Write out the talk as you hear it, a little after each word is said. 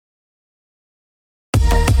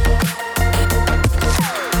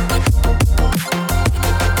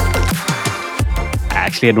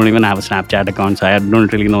honestly, I don't even have a Snapchat account, so I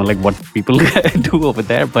don't really know like what people do over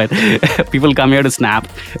there. But people come here to snap,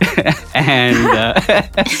 and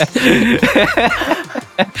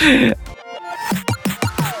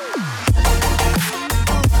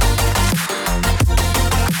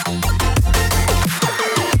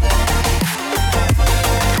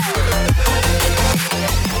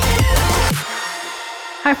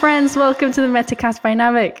Hi friends, welcome to the Metacast by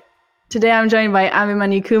Navic. Today I'm joined by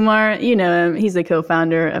Abhimanyu Kumar. You know him, he's the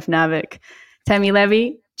co-founder of Navic. Temi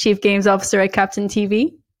Levy, Chief Games Officer at Captain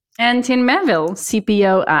TV. And Tin Melville,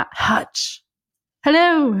 CPO at Hutch.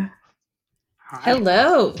 Hello.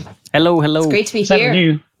 Hello. Hello. It's great to be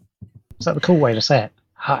here. Is that the cool way to say it?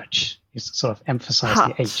 Hutch. You sort of emphasize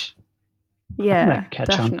Hut. the H. Yeah, catch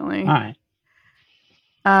definitely. On.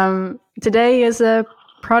 All right. Today is a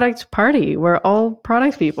product party. We're all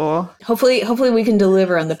product people. Hopefully we can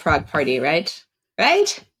deliver on the prog party, right?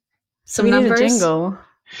 Right? Some we numbers. Need a jingle.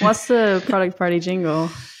 What's the product party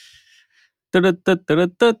jingle?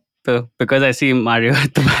 Because I see Mario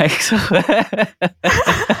at the back.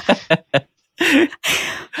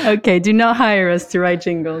 So. Okay, do not hire us to write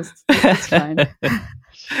jingles. It's fine.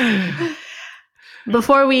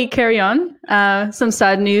 Before we carry on, some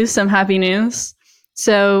sad news, some happy news.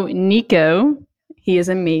 So Nico, he is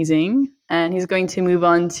amazing, and he's going to move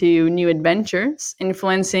on to new adventures,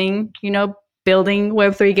 influencing, building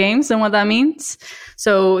Web3 games and what that means.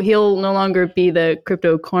 So he'll no longer be the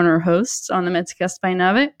Crypto Corner host on the Metacast by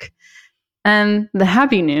Navic. And the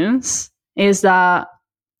happy news is that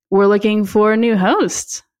we're looking for a new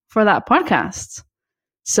host for that podcast.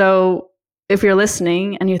 So if you're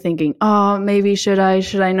listening and you're thinking, oh, maybe should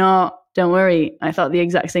I not? Don't worry. I thought the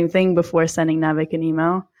exact same thing before sending Navic an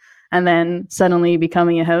email and then suddenly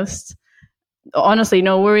becoming a host. Honestly,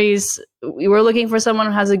 no worries. We're looking for someone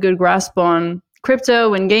who has a good grasp on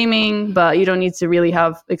crypto and gaming, but you don't need to really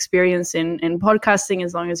have experience in podcasting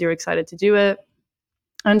as long as you're excited to do it.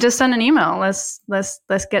 And just send an email. Let's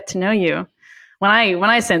get to know you. When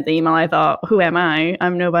I sent the email, I thought, who am I?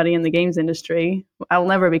 I'm nobody in the games industry. I'll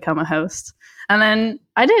never become a host. And then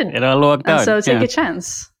I did. It all worked out. So take a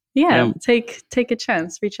chance. Yeah, take a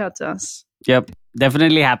chance. Reach out to us. Yep.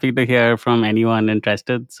 Definitely happy to hear from anyone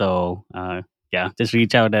interested. So just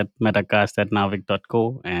reach out at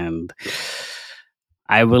metacast@navic.co and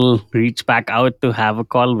I will reach back out to have a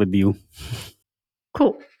call with you.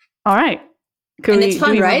 Cool. All right. And it's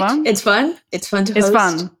fun, right? It's fun. It's fun to host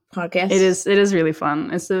podcasts. It is really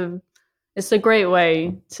fun. It's a great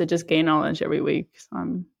way to just gain knowledge every week. So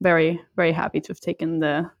I'm very, very happy to have taken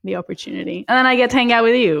the opportunity. And then I get to hang out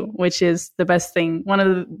with you, which is the best thing. One of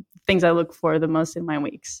the things I look for the most in my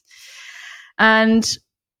weeks. And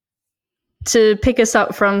to pick us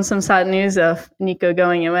up from some sad news of Nico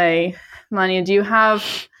going away, Manu, do you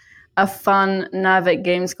have a fun Navic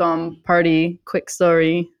Gamescom party quick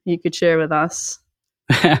story you could share with us?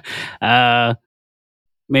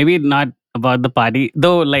 Maybe not about the party,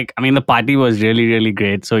 though. The party was really, really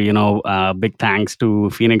great. So, big thanks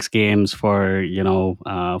to Phoenix Games for,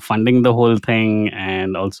 funding the whole thing,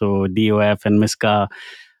 and also DOF and Miska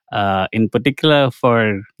in particular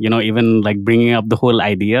for, even bringing up the whole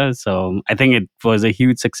idea. So I think it was a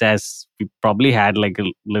huge success. We probably had a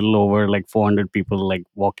little over 400 people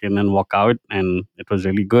walk in and walk out, and it was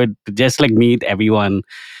really good to just meet everyone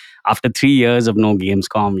after 3 years of no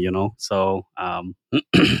Gamescom, So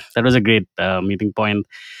that was a great meeting point.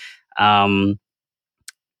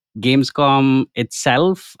 Gamescom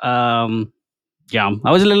itself, I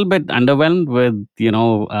was a little bit underwhelmed with,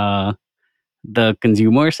 the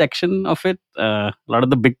consumer section of it. A lot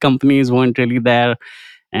of the big companies weren't really there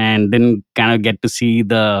and didn't kind of get to see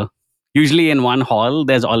usually in one hall,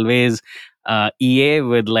 there's always EA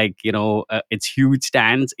with its huge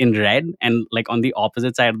stands in red, and on the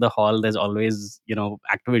opposite side of the hall there's always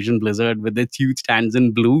Activision Blizzard with its huge stands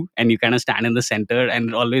in blue, and you kind of stand in the center, and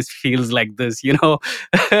it always feels like this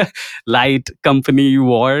light company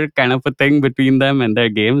war kind of a thing between them and their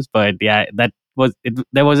games. But yeah, that was it.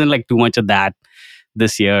 There wasn't too much of that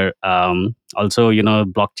this year. Also,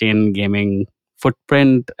 blockchain gaming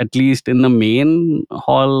footprint, at least in the main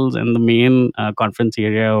halls and the main conference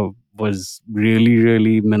area, was really,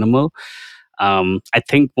 really minimal. I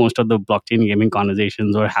think most of the blockchain gaming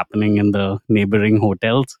conversations were happening in the neighboring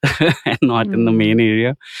hotels and not in the main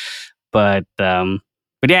area. But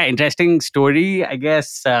yeah, interesting story, I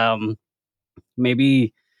guess.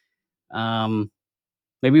 Maybe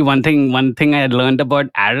one thing I had learned about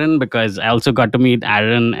Aaron, because I also got to meet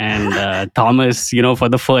Aaron and Thomas, for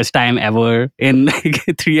the first time ever in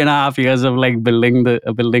 3.5 years of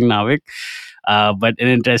building Navic. But an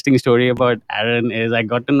interesting story about Aaron is I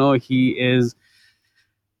got to know he is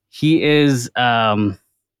he is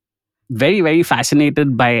very, very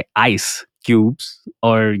fascinated by ice cubes,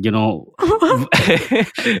 or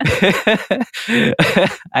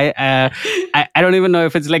I, uh, I don't even know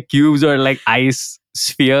if it's like cubes or like ice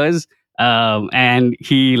spheres. And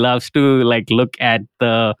he loves to like look at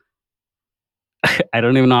the I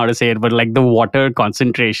don't even know how to say it, but like the water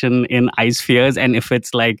concentration in ice spheres, and if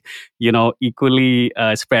it's like, equally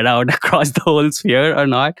spread out across the whole sphere or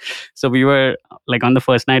not. So we were like on the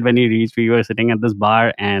first night when he reached, we were sitting at this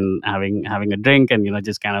bar and having a drink, and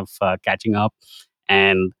just kind of catching up.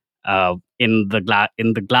 And in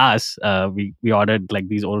the glass, we ordered like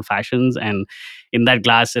these old fashions, and in that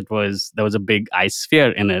glass there was a big ice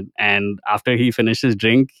sphere in it. And after he finished his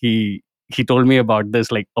drink, he told me about this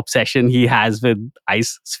like obsession he has with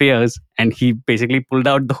ice spheres, and he basically pulled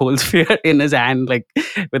out the whole sphere in his hand, like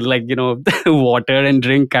with like water and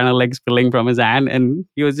drink kind of like spilling from his hand, and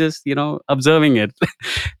he was just observing it.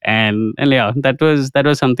 And yeah, that was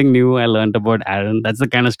something new I learned about Aaron. That's the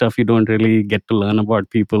kind of stuff you don't really get to learn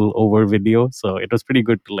about people over video, so it was pretty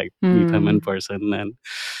good to like meet him in person, and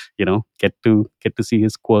get to see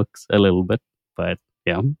his quirks a little bit. But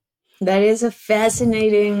yeah. That is a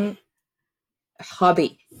fascinating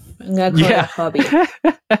hobby. I'm gonna call it a hobby.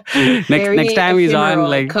 next time he's on, ephemeral.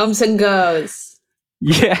 like, Comes and goes.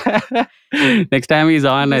 yeah. Next time he's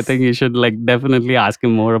on, I think you should like definitely ask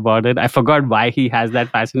him more about it. I forgot why he has that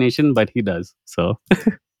fascination, but he does. So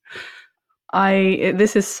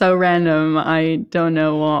This is so random. I don't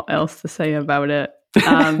know what else to say about it.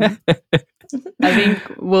 I think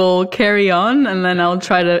we'll carry on, and then I'll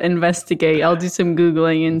try to investigate. I'll do some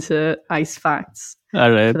Googling into ice facts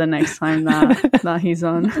all right. for the next time that he's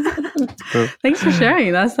on. Thanks for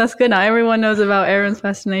sharing. That's good. Now everyone knows about Aaron's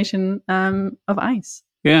fascination of ice.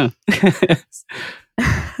 Yeah.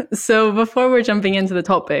 So before we're jumping into the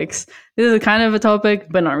topics, this is a kind of a topic,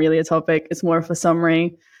 but not really a topic. It's more of a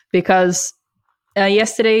summary, because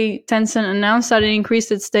yesterday Tencent announced that it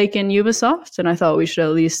increased its stake in Ubisoft, and I thought we should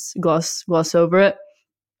at least gloss over it.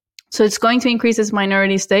 So it's going to increase its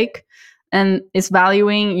minority stake, and it's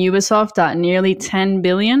valuing Ubisoft at nearly $10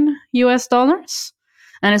 billion US.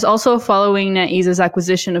 And it's also following NetEase's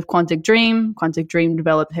acquisition of Quantic Dream. Quantic Dream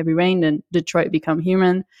developed Heavy Rain and Detroit Become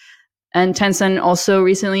Human. And Tencent also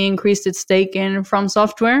recently increased its stake in From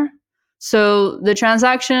Software. So the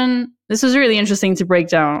transaction, this was really interesting to break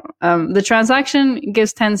down. The transaction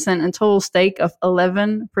gives Tencent a total stake of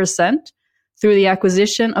 11% through the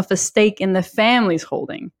acquisition of a stake in the family's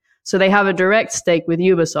holding. So they have a direct stake with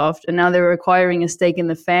Ubisoft, and now they're acquiring a stake in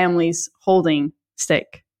the family's holding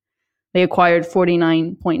stake. They acquired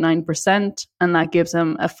 49.9%, and that gives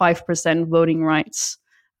them a 5% voting rights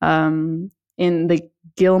in the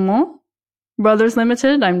Gilmour Brothers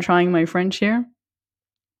Limited. I'm trying my French here.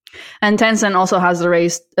 And Tencent also has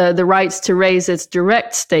the rights to raise its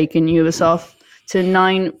direct stake in Ubisoft to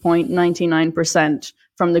 9.99%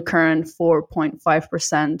 from the current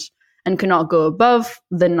 4.5%, and cannot go above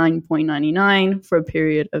the 9.99 for a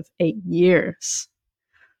period of 8 years.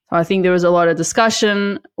 So I think there was a lot of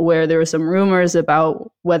discussion where there were some rumors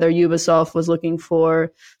about whether Ubisoft was looking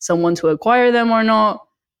for someone to acquire them or not.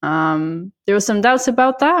 There were some doubts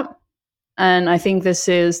about that. And I think this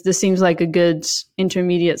seems like a good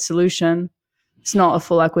intermediate solution. It's not a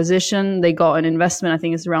full acquisition. They got an investment, I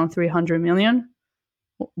think it's around 300 million.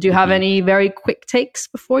 Do you have any very quick takes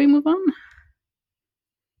before we move on?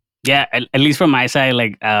 Yeah, at least from my side,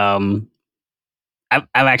 like I've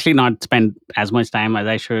actually not spent as much time as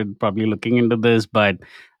I should probably looking into this, but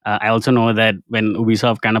I also know that when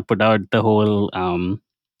Ubisoft kind of put out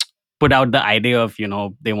the idea of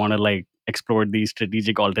they want to like explore these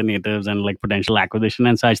strategic alternatives and like potential acquisition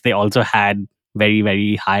and such, they also had very,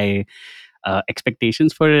 very high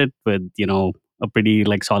expectations for it, with a pretty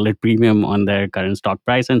like solid premium on their current stock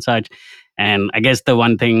price and such. And I guess the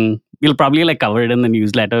one thing we'll probably like cover it in the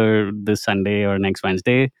newsletter this Sunday or next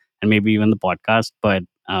Wednesday, and maybe even the podcast. But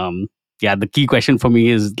yeah, the key question for me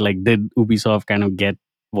is like, did Ubisoft kind of get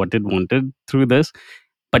what it wanted through this?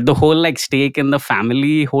 But the whole like stake in the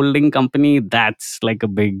family holding company, that's like a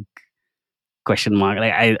big question mark.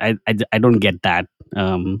 Like I don't get that.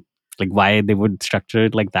 Like why they would structure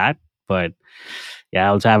it like that. But yeah, I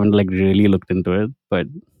also haven't like really looked into it. But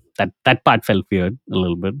that part felt weird a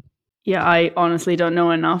little bit. Yeah, I honestly don't know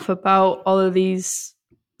enough about all of these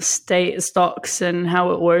state stocks and how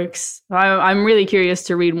it works. I'm really curious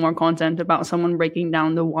to read more content about someone breaking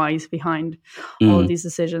down the whys behind all of these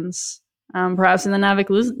decisions. Perhaps in the Navic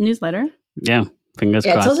newsletter. Yeah, fingers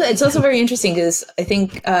crossed. It's also very interesting because I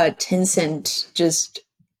think Tencent, just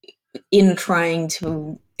in trying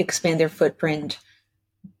to expand their footprint,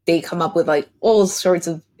 they come up with like all sorts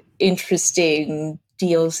of interesting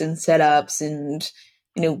deals and setups, and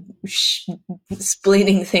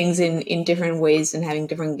splitting things in different ways and having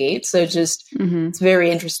different gates. So it's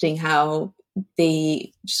very interesting how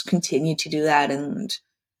they just continue to do that, and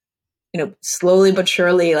slowly but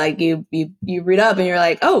surely, like you read up and you're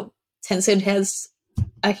like, oh, Tencent has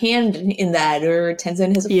a hand in that, or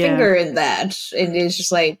Tencent has a finger in that, and it's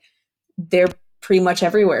just like they're pretty much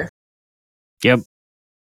everywhere. Yep.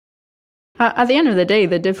 At the end of the day,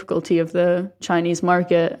 the difficulty of the Chinese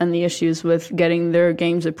market and the issues with getting their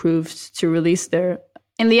games approved to release there,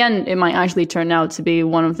 in the end, it might actually turn out to be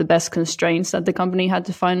one of the best constraints that the company had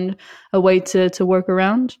to find a way to work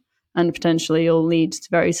around, and potentially it'll lead to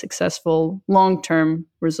very successful long-term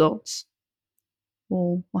results.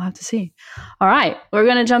 We'll have to see. All right, we're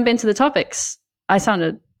going to jump into the topics. I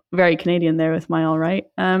sounded very Canadian there with my all right.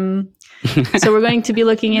 So we're going to be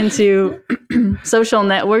looking into social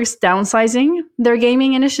networks downsizing their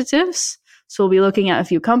gaming initiatives. So we'll be looking at a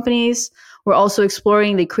few companies. We're also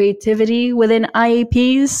exploring the creativity within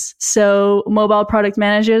IAPs. So mobile product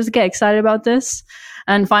managers, get excited about this.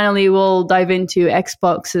 And finally, we'll dive into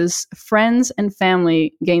Xbox's Friends and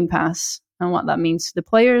Family Game Pass and what that means to the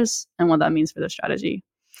players and what that means for their strategy.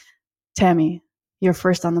 Tammy, you're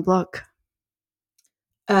first on the block.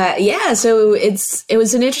 So it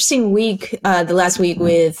was an interesting week, the last week,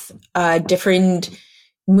 with different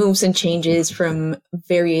moves and changes from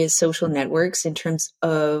various social networks in terms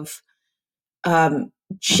of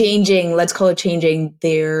changing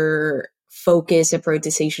their focus and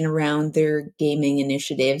prioritization around their gaming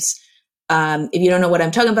initiatives. If you don't know what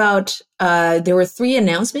I'm talking about, there were 3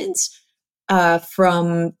 announcements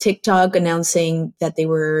from TikTok announcing that they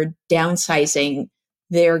were downsizing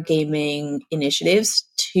their gaming initiatives,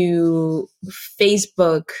 to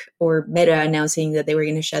Facebook or Meta announcing that they were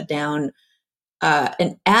going to shut down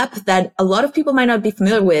an app that a lot of people might not be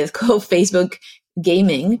familiar with called Facebook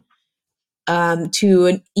Gaming, to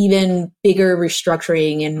an even bigger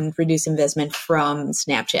restructuring and reduced investment from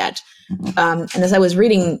Snapchat. And as I was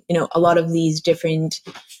reading, a lot of these different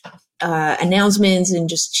announcements and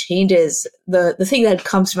just changes, the thing that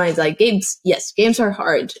comes to mind is like games. Yes, games are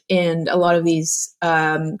hard, and a lot of these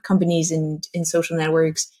companies in social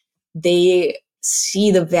networks, they see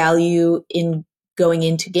the value in going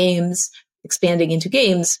into games, expanding into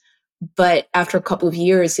games, but after a couple of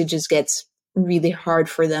years, it just gets really hard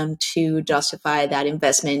for them to justify that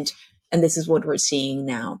investment, and this is what we're seeing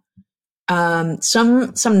now.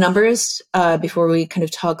 Some numbers before we kind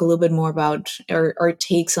of talk a little bit more about our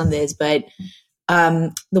takes on this, but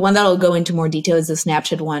the one that I'll go into more detail is the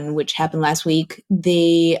Snapchat one, which happened last week.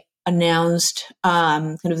 They announced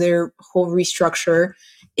kind of their whole restructure.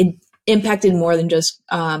 It impacted more than just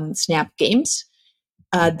Snap Games.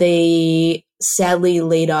 They sadly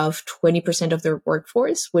laid off 20% of their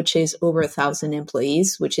workforce, which is over 1,000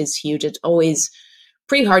 employees, which is huge. It's always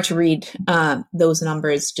pretty hard to read those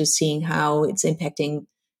numbers, just seeing how it's impacting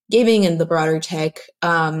gaming and the broader tech.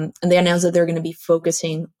 And they announced that they're going to be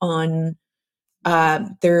focusing on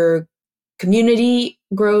their community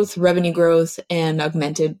growth, revenue growth, and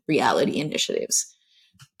augmented reality initiatives.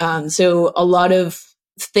 So a lot of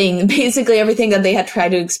basically everything that they had tried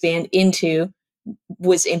to expand into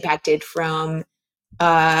was impacted from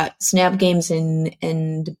Snap Games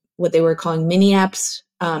and what they were calling mini apps.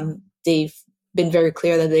 They've been very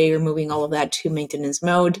clear that they are moving all of that to maintenance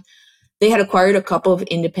mode. They had acquired a couple of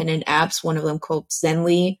independent apps, one of them called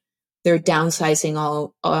Zenly. They're downsizing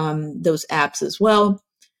all those apps as well.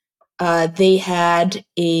 They had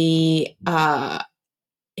if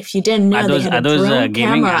you didn't know, they had a drone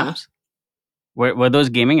gaming camera. Apps? Were those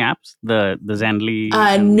gaming apps? The Zenly?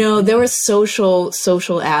 No, there were social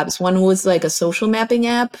apps. One was like a social mapping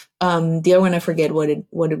app. The other one, I forget what it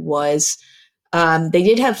was. They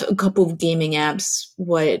did have a couple of gaming apps.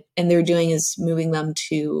 And they're doing is moving them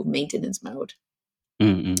to maintenance mode,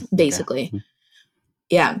 basically. Okay.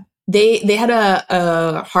 Yeah, they had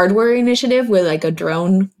a hardware initiative with like a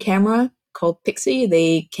drone camera called Pixie.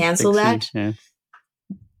 They canceled that. Yeah.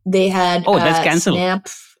 They had that's canceled. Snap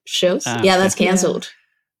shows. That's canceled.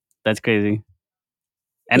 Yeah. That's crazy.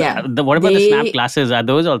 And what about the Snap classes? Are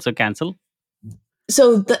those also canceled?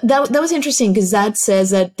 So that was interesting, because that says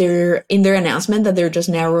that they're in their announcement that they're just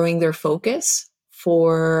narrowing their focus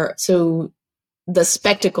so the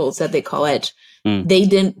spectacles that they call it. They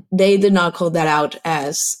did not call that out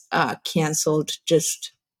as canceled,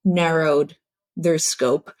 just narrowed their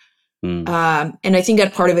scope. And I think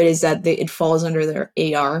that part of it is that it falls under their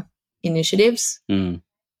AR initiatives. And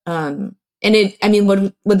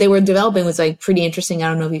what they were developing was like pretty interesting. I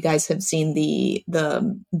don't know if you guys have seen the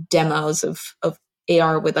demos of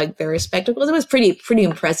AR with like various spectacles. It was pretty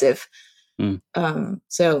impressive.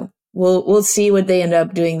 So we'll see what they end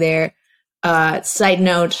up doing there. Side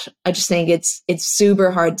note, I just think it's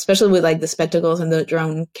super hard, especially with like the spectacles and the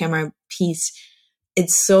drone camera piece.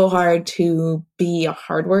 It's so hard to be a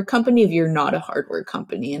hardware company if you're not a hardware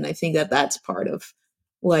company, and I think that that's part of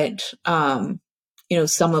what some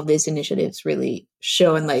of these initiatives really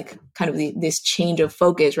show, and like kind of this change of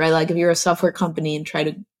focus, right? Like if you're a software company and try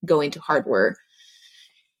to go into hardware,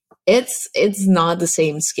 it's not the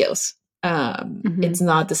same skills. It's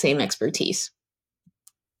not the same expertise.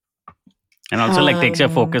 And also like takes your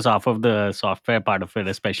focus off of the software part of it,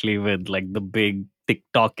 especially with like the big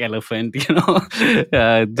TikTok elephant,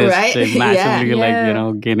 Right? massively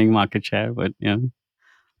Yeah. gaining market share. But yeah.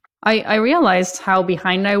 I realized how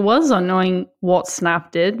behind I was on knowing what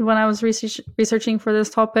Snap did when I was researching for this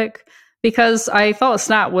topic, because I thought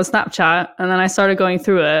Snap was Snapchat, and then I started going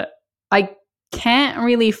through it. I can't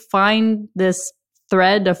really find this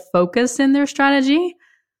thread of focus in their strategy.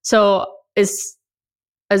 So it's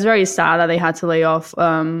very sad that they had to lay off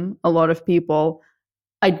a lot of people.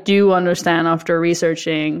 I do understand after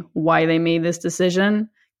researching why they made this decision,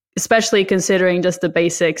 especially considering just the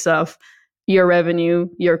basics of your revenue,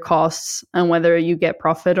 your costs, and whether you get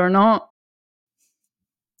profit or not.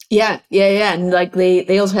 Yeah. And like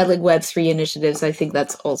they also had like Web3 initiatives. I think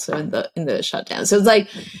that's also in the shutdown. So it's like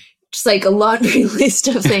just like a laundry list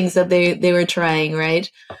of things that they were trying, right?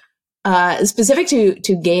 Specific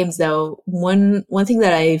to games though, one thing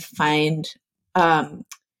that I find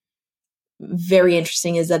very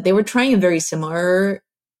interesting is that they were trying a very similar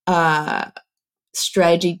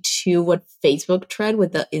strategy to what Facebook tried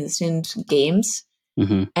with the instant games.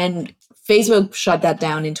 And Facebook shut that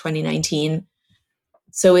down in 2019.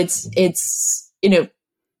 So it's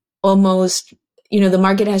almost, the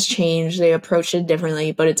market has changed. They approach it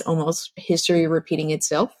differently, but it's almost history repeating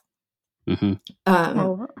itself. And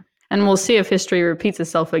we'll see if history repeats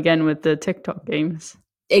itself again with the TikTok games.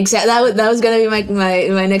 Exactly. That was gonna be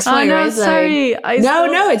my next point, no, right? sorry.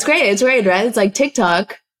 No, it's great. It's great, right? It's like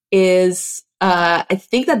TikTok is. I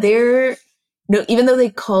think that they're even though they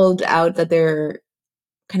called out that they're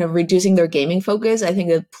kind of reducing their gaming focus, I think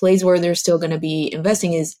the place where they're still going to be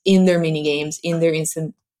investing is in their mini games, in their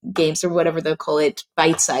instant games, or whatever they'll call it,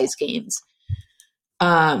 bite-sized games.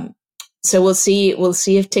 So we'll see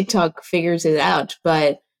if TikTok figures it out,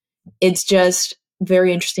 but it's just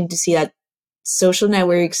very interesting to see that social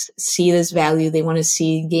networks see this value. They want to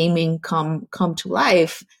see gaming come to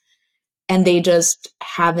life, and they just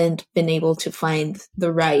haven't been able to find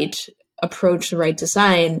the right approach, the right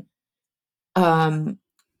design.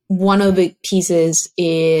 One of the pieces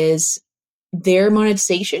is their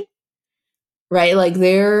monetization, right? Like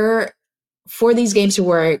for these games to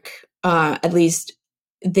work, at least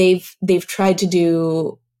they've tried to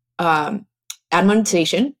do ad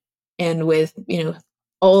monetization, and with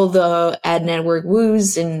all the ad network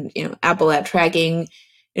woos and Apple ad tracking,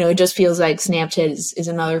 it just feels like Snapchat is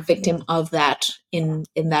another victim of that in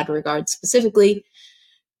that regard specifically.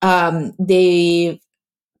 They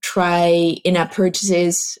try in-app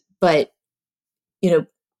purchases, but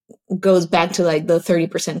goes back to like the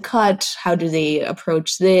 30% cut. How do they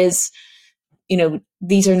approach this?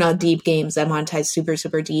 These are not deep games that monetize super,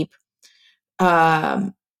 super deep.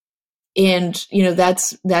 And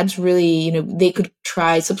that's really, they could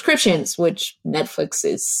try subscriptions, which Netflix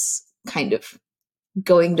is kind of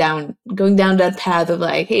going down that path of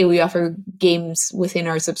like, hey, we offer games within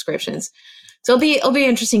our subscriptions. So it'll be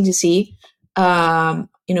interesting to see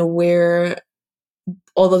where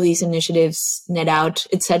all of these initiatives net out.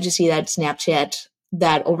 It's sad to see that Snapchat,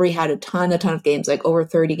 that already had a ton of games, like over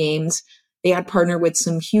 30 games. They had partnered with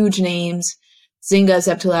some huge names, Zynga,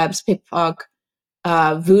 Zeptolabs, Pickpock.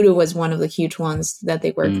 Voodoo was one of the huge ones that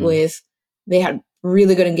they worked with. They had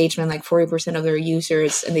really good engagement, like 40% of their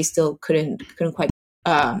users, and they still couldn't quite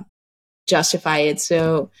justify it.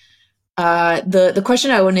 So the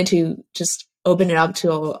question I wanted to just open it up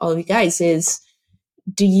to all of you guys is,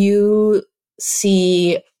 do you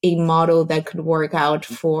see a model that could work out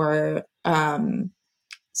for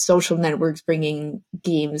social networks bringing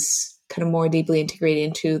games kind of more deeply integrated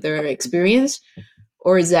into their experience?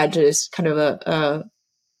 Or is that just kind of a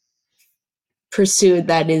pursuit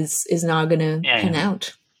that is not going to pan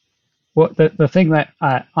out? Well, the thing that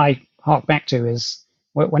I hark back to is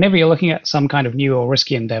whenever you're looking at some kind of new or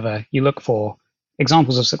risky endeavor, you look for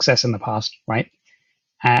examples of success in the past, right?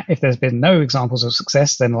 If there's been no examples of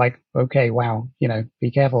success, then like, okay, wow,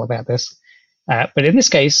 be careful about this. But in this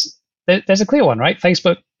case, there's a clear one, right?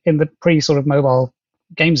 Facebook in the pre sort of mobile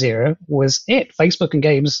games era was it. Facebook and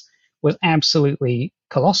games was absolutely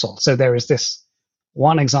colossal. So there is this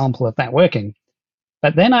one example of that working.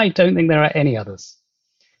 But then I don't think there are any others.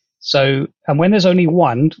 So, and when there's only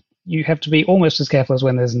one, you have to be almost as careful as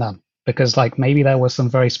when there's none, because like maybe there was some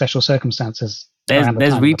very special circumstances around the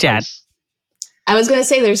There's time and the WeChat. place. I was gonna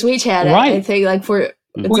say there's WeChat. Right. I think like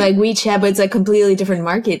it's like WeChat, but it's a completely different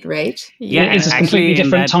market, right? Yeah, It's a actually, completely in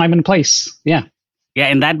different that- time and place. Yeah. Yeah,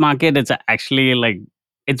 in that market, it's actually like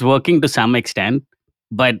it's working to some extent,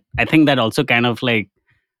 but I think that also kind of like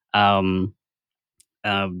um,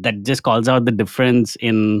 that just calls out the difference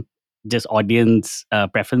in just audience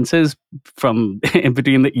preferences from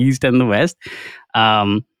between the East and the West.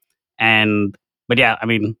 Um, and but yeah, I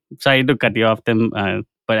mean, sorry to cut you off, Tim,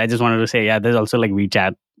 but I just wanted to say, yeah, there's also like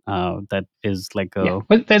WeChat that is like a Yeah.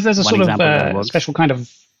 But there's a one sort example that of works. special kind of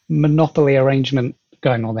monopoly arrangement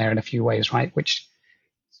going on there in a few ways, right? Which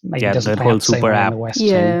maybe Yeah, doesn't that play whole out the same super way in app the West.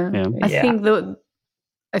 Yeah. Yeah.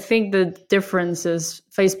 I think the difference is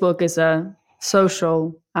Facebook is a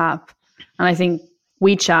social app, and I think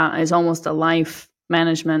WeChat is almost a life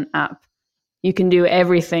management app. You can do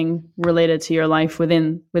everything related to your life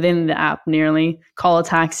within the app nearly. Call a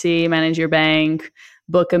taxi, manage your bank,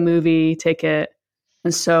 book a movie ticket.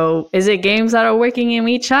 And so is it games that are working in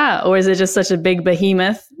WeChat, or is it just such a big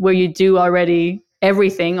behemoth where you do already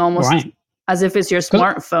everything almost Right. as if it's your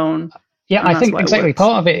smartphone? Yeah, And I that's think why it exactly. works.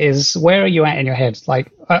 Part of it is where are you at in your head? Like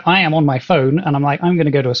I am on my phone and I'm like, I'm going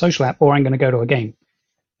to go to a social app or I'm going to go to a game.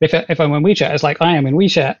 If I'm on WeChat, it's like I am in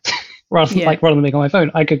WeChat rather than being on my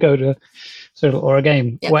phone. I could go to social or a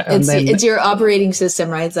game. Yeah, And then it's your operating system,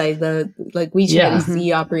 right? It's like WeChat Yeah. is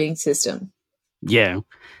the operating system. Yeah.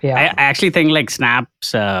 yeah, I actually think like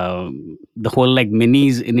Snap's the whole like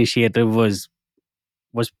minis initiative was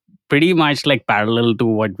pretty much like parallel to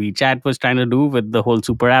what WeChat was trying to do with the whole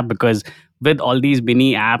super app, because with all these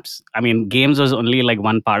mini apps, I mean, games was only like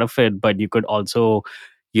one part of it, but you could also,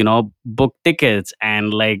 book tickets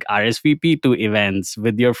and like RSVP to events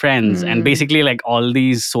with your friends. And basically, like all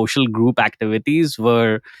these social group activities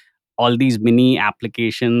were all these mini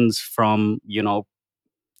applications from,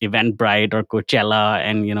 Eventbrite or Coachella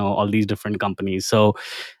and, all these different companies. So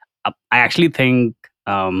I actually think,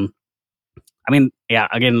 I mean, yeah,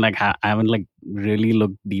 again, like I haven't like really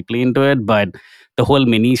looked deeply into it, but the whole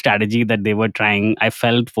mini strategy that they were trying, I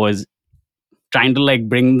felt was trying to like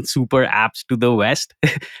bring super apps to the West.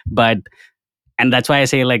 But and that's why I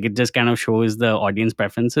say like it just kind of shows the audience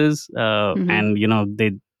preferences, and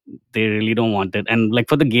they really don't want it. And like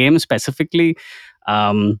for the game specifically,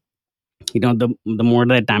 um, the more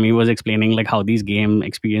that Tammy was explaining like how these game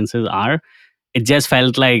experiences are, it just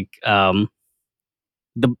felt like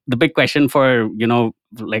the big question for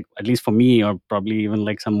like at least for me or probably even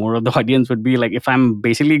like some more of the audience would be like, if I'm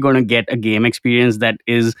basically going to get a game experience that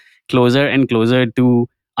is closer and closer to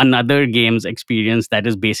another game's experience that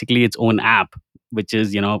is basically its own app, which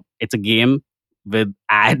is it's a game with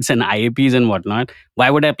ads and IAPs and whatnot, why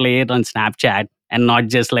would I play it on Snapchat and not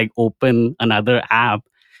just like open another app?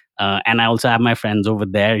 And I also have my friends over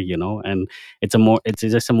there, and it's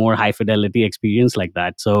just a more high fidelity experience like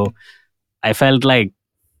that. So I felt like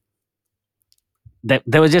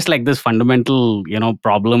there was just like this fundamental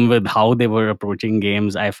problem with how they were approaching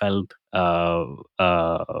games, I felt, on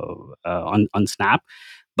Snap.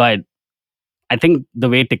 But I think the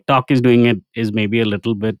way TikTok is doing it is maybe a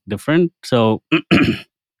little bit different. So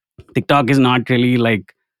TikTok is not really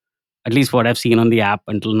like, at least what I've seen on the app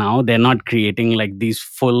until now, they're not creating like these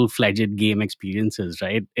full-fledged game experiences,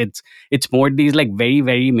 right? It's more these like very,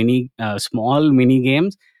 very mini small mini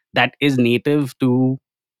games that is native to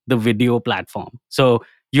the video platform. So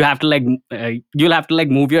you have to like you'll have to like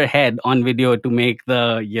move your head on video to make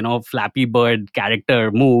the Flappy Bird character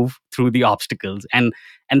move through the obstacles, and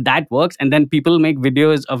that works. And then people make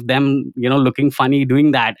videos of them looking funny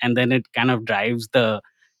doing that, and then it kind of drives the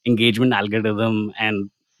engagement algorithm and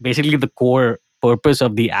basically the core purpose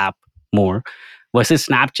of the app more, versus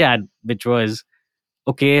Snapchat, which was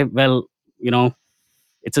okay, well,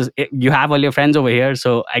 you have all your friends over here,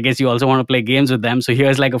 so I guess you also want to play games with them, so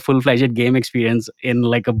here's like a full-fledged game experience in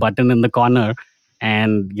like a button in the corner,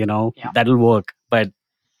 and Yeah. that'll work. But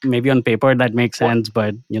maybe on paper that makes Well- sense,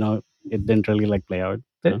 but it didn't really like play out.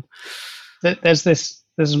 So. There's this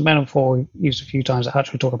metaphor used a few times that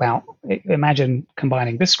Hutch would talk about. Imagine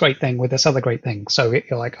combining this great thing with this other great thing. So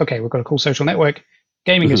you're like, okay, we've got a cool social network.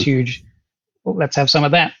 Gaming is huge. Well, let's have some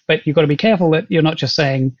of that. But you've got to be careful that you're not just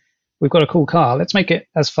saying, we've got a cool car. Let's make it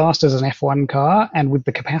as fast as an F1 car and with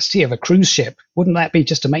the capacity of a cruise ship. Wouldn't that be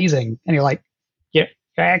just amazing? And you're like, you're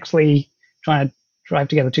actually trying to drive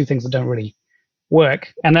together two things that don't really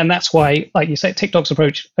work. And then that's why, like you say, TikTok's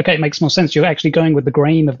approach, okay, it makes more sense. You're actually going with the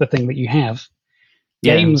grain of the thing that you have.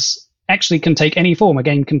 Yeah. Games actually can take any form. A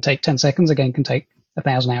game can take 10 seconds, a game can take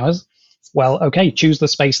 1,000 hours. Well, okay, choose the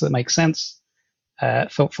space that makes sense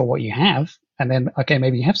for what you have, and then, okay,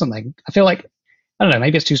 maybe you have something. I feel like, I don't know,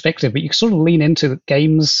 maybe it's too speculative, but you can sort of lean into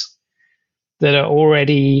games that are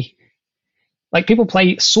already, like, people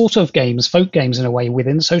play sort of games, folk games in a way,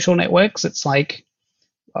 within social networks. It's like,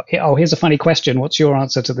 oh, here's a funny question. What's your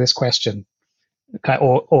answer to this question? Okay,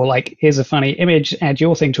 or like, here's a funny image, add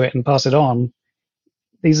your thing to it and pass it on.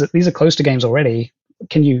 These are close to games already.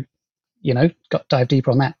 Can you dive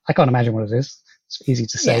deeper on that? I can't imagine what it is. It's easy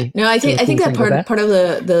to say. Yeah. No, I think cool that part of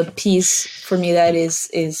the piece for me that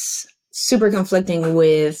is super conflicting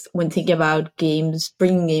with when thinking about games,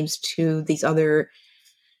 bringing games to these other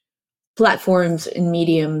platforms and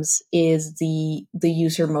mediums is the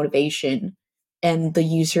user motivation and the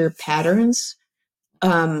user patterns,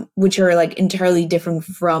 which are like entirely different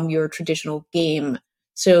from your traditional game.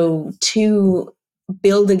 So to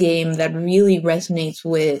build a game that really resonates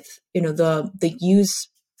with the use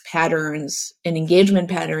patterns and engagement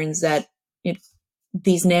patterns that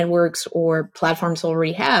these networks or platforms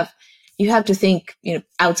already have, you have to think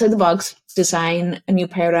outside the box, design a new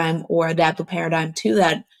paradigm or adapt a paradigm to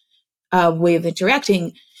that way of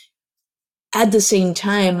interacting. At the same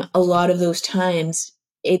time, a lot of those times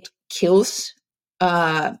it kills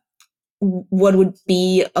what would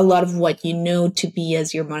be a lot of what you know to be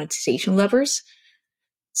as your monetization levers.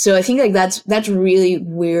 So I think like that's really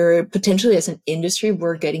where potentially as an industry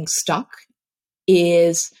we're getting stuck,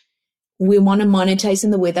 is we want to monetize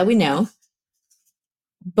in the way that we know,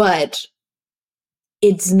 but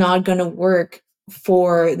it's not going to work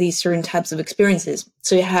for these certain types of experiences.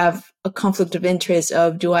 So you have a conflict of interest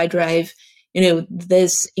of, do I drive,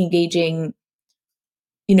 this engaging,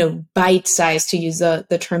 bite size, to use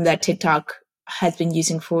the term that TikTok has been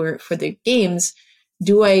using for their games.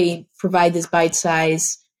 Do I provide this bite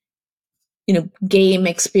size, game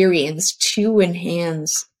experience to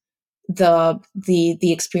enhance the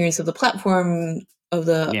experience of the platform, of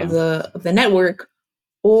the network,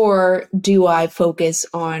 or do I focus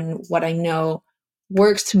on what I know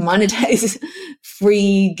works to monetize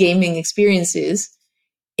free gaming experiences?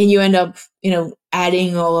 And you end up,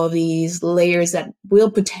 adding all of these layers that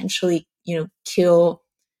will potentially, kill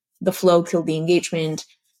the flow, kill the engagement.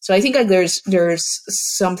 So I think like there's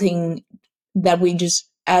something that we just,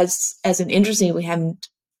 as an industry, we haven't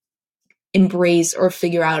embraced or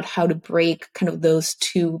figure out how to break kind of those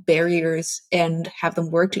two barriers and have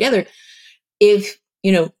them work together. If,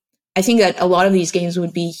 I think that a lot of these games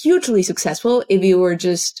would be hugely successful if you were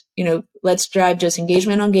just, let's drive just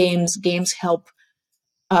engagement on games. Games help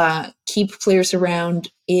keep players around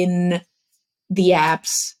in the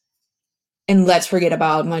apps, and let's forget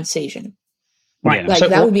about monetization. Right. Like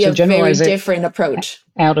that would be a very different approach.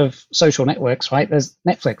 Out of social networks, right? There's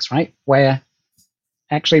Netflix, right? Where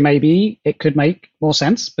actually maybe it could make more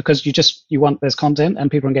sense because you want there's content and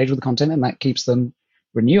people engage with the content and that keeps them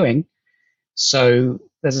renewing. So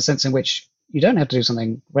there's a sense in which you don't have to do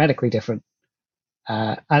something radically different.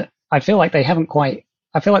 I feel like they haven't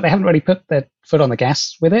really put their foot on the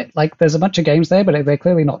gas with it. Like there's a bunch of games there, but they're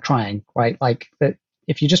clearly not trying, right? Like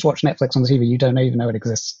if you just watch Netflix on the TV, you don't even know it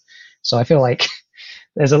exists. So I feel like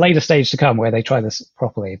there's a later stage to come where they try this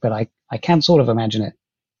properly, but I can sort of imagine it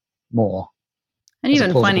more. And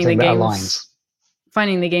even finding the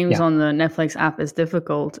games on the Netflix app is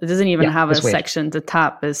difficult. It doesn't even have a section to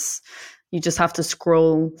tap. You just have to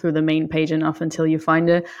scroll through the main page enough until you find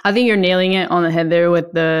it. I think you're nailing it on the head there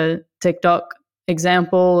with the TikTok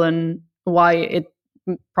example and why it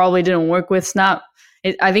probably didn't work with Snap.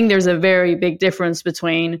 I think there's a very big difference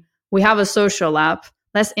between, we have a social app,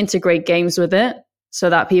 let's integrate games with it so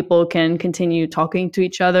that people can continue talking to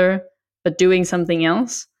each other, but doing something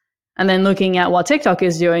else. And then looking at what TikTok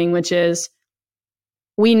is doing, which is,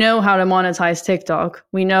 we know how to monetize TikTok.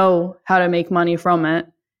 We know how to make money from it.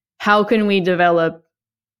 How can we develop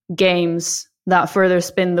games that further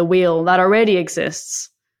spin the wheel that already exists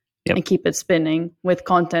and keep it spinning with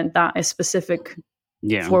content that is specific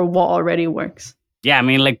for what already works? Yeah, I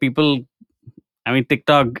mean,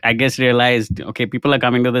 TikTok, I guess, realized, okay, people are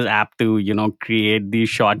coming to this app to, create these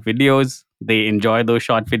short videos. They enjoy those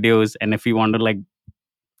short videos. And if we want to,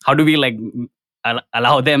 how do we,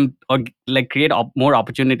 allow them or, create more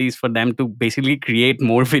opportunities for them to basically create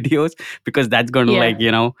more videos? Because that's going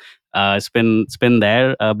to, spin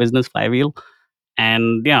their business flywheel.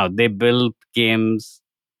 And, they build games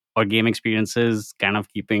or game experiences kind of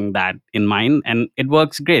keeping that in mind. And it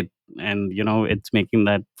works great. And, it's making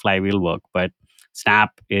that flywheel work. But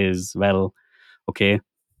Snap is, okay,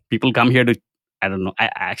 people come here to I don't know.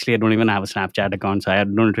 I don't even have a Snapchat account, so I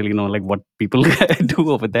don't really know like what people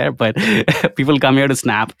do over there. But people come here to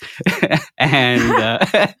snap, and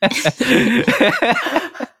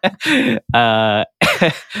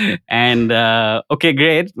uh, okay,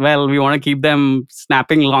 great. Well, we want to keep them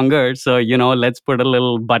snapping longer, so let's put a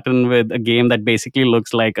little button with a game that basically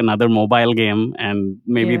looks like another mobile game, and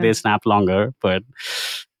maybe Yeah. they snap longer. But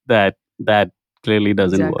that clearly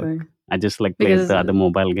doesn't work. Exactly. I just like played Because the other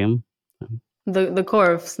mobile game. the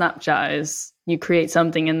core of Snapchat is you create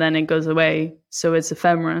something and then it goes away, so it's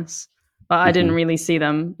ephemeris. But I didn't really see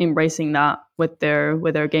them embracing that with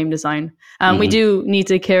their game design. We do need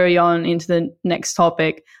to carry on into the next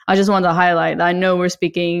topic. I just want to highlight that I know we're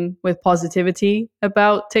speaking with positivity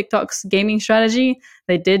about TikTok's gaming strategy.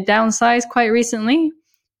 They did downsize quite recently,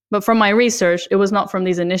 but from my research, it was not from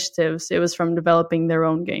these initiatives. It was from developing their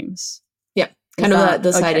own games. Yeah, kind of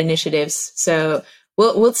the side initiatives. So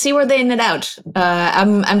we'll see where they ended out.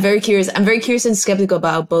 I'm very curious. I'm very curious and skeptical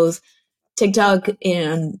about both TikTok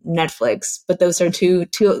and Netflix, but those are two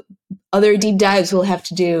other deep dives we'll have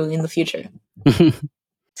to do in the future.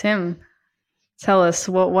 Tim, tell us,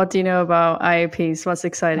 what do you know about IAPs? What's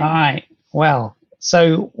exciting? All right. Well,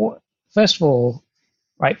 so first of all,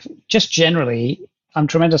 right, just generally, I'm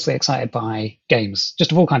tremendously excited by games.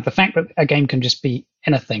 Just of all kinds. The fact that a game can just be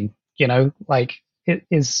anything, like it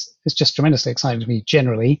is just tremendously exciting to me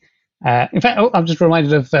generally. In fact, I'm just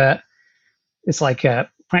reminded of it's like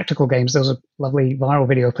practical games. There was a lovely viral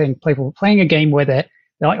video playing a game where they're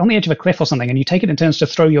like on the edge of a cliff or something, and you take it in turns to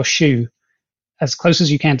throw your shoe as close as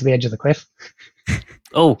you can to the edge of the cliff.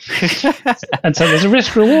 Oh. And so there's a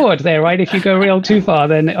risk reward there, right? If you go real too far,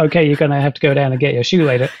 then okay, you're going to have to go down and get your shoe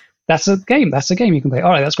later. That's a game you can play.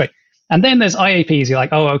 All right, that's great. And then there's IAPs. You're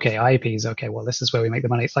like, oh, okay, IAPs. Okay, well, this is where we make the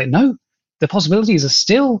money. It's like, no, the possibilities are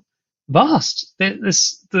still vast.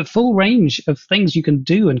 The full range of things you can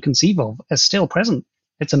do and conceive of is still present.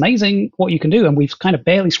 It's amazing what you can do, and we've kind of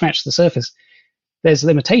barely scratched the surface. There's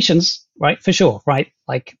limitations, right? For sure, right?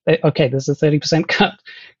 Like, okay, there's a 30% cut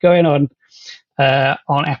going on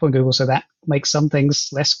Apple and Google, so that makes some things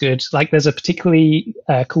less good. Like, there's a particularly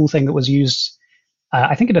cool thing that was used,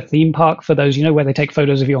 I think, at a theme park for those, where they take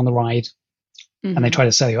photos of you on the ride and they try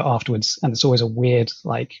to sell you afterwards. And it's always a weird,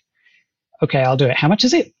 like, okay, I'll do it. How much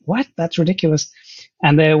is it? What? That's ridiculous.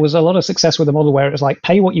 And there was a lot of success with the model where it was like,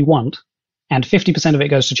 pay what you want, and 50% of it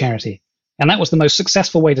goes to charity. And that was the most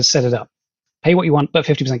successful way to set it up. Pay what you want, but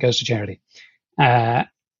 50% goes to charity.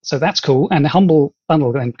 So that's cool. And the Humble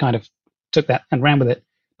Bundle then kind of took that and ran with it.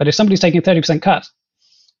 But if somebody's taking a 30% cut,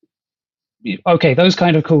 okay, those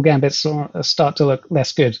kind of cool gambits start to look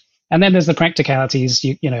less good. And then there's the practicalities.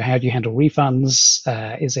 How do you handle refunds?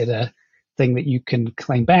 Is it a thing that you can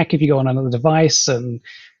claim back if you go on another device? And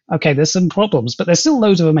okay, there's some problems, but there's still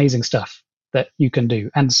loads of amazing stuff that you can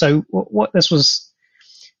do. And so what this was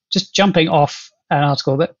just jumping off an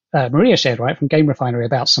article that Maria shared, right, from Game Refinery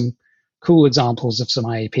about some cool examples of some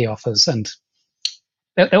IAP offers. And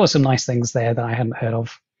there were some nice things there that I hadn't heard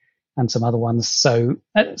of, and some other ones. So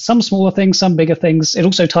some smaller things, some bigger things. It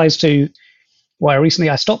also ties to why recently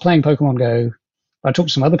I stopped playing Pokemon Go. I talked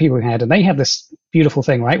to some other people who had, and they have this beautiful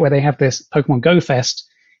thing, right, where they have this Pokemon Go Fest.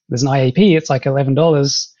 There's an IAP. It's like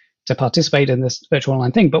 $11 to participate in this virtual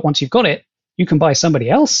online thing. But once you've got it, you can buy somebody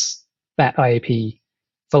else that IAP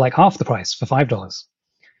for like half the price, for $5.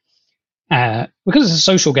 Because it's a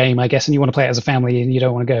social game, I guess, and you want to play it as a family, and you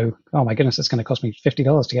don't want to go, oh my goodness, it's going to cost me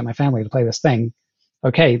 $50 to get my family to play this thing.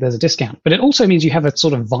 Okay, there's a discount. But it also means you have a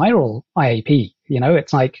sort of viral IAP.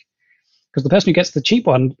 It's like, because the person who gets the cheap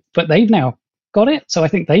one, but they've now got it, so I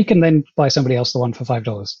think they can then buy somebody else the one for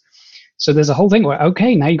 $5. So there's a whole thing where,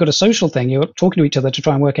 okay, now you've got a social thing. You're talking to each other to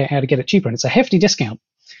try and work out how to get it cheaper, and it's a hefty discount.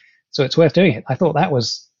 So it's worth doing it. I thought that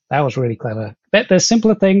was really clever. But there's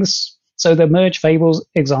simpler things. So the Merge Fables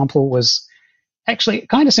example was actually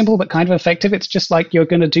kind of simple, but kind of effective. It's just like you're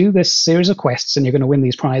going to do this series of quests and you're going to win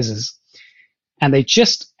these prizes. And they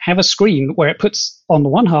just have a screen where it puts on the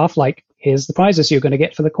one half, like, here's the prizes you're going to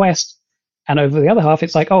get for the quest. And over the other half,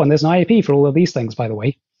 it's like, oh, and there's an IAP for all of these things, by the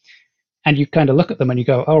way. And you kind of look at them and you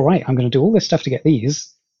go, oh, right, I'm going to do all this stuff to get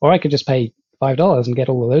these. Or I could just pay $5 and get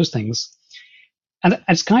all of those things. And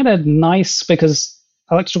it's kind of nice because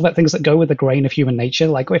I like to talk about things that go with the grain of human nature.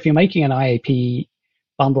 Like, if you're making an IAP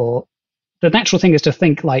bundle, the natural thing is to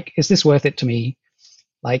think, like, is this worth it to me?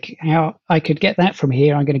 Like, how I could get that from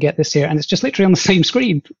here, I'm going to get this here. And it's just literally on the same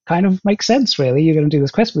screen. Kind of makes sense, really. You're going to do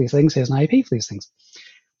this quest for these things. Here's an IAP for these things.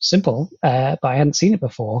 Simple, but I hadn't seen it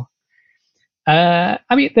before. I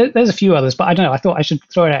mean, there's a few others, but I don't know. I thought I should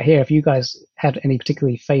throw it out here if you guys had any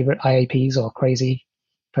particularly favorite IAPs or crazy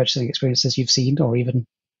purchasing experiences you've seen or even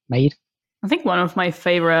made. I think one of my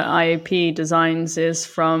favorite IAP designs is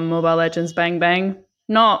from Mobile Legends Bang Bang.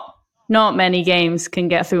 Not many games can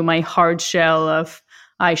get through my hard shell of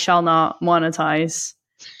I shall not monetize.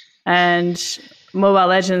 And Mobile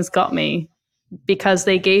Legends got me because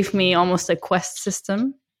they gave me almost a quest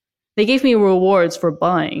system. They gave me rewards for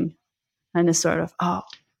buying. And it's sort of, I'll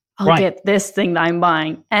get this thing that I'm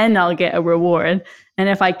buying and I'll get a reward. And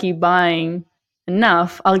if I keep buying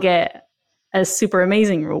enough, I'll get a super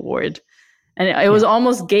amazing reward. And it was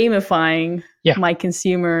almost gamifying my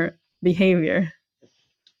consumer behavior.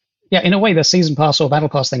 Yeah, in a way, the season pass or battle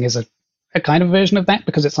pass thing is a kind of version of that,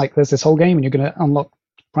 because it's like there's this whole game and you're going to unlock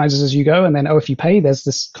prizes as you go, and then if you pay, there's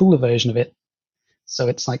this cooler version of it. So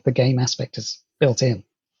it's like the game aspect is built in.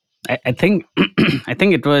 I think I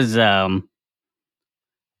think it was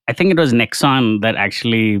Nexon that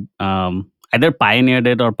actually either pioneered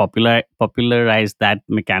it or popularized that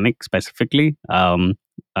mechanic specifically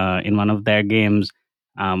in one of their games.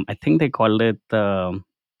 I think they called it. It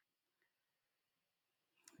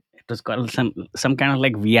was called some kind of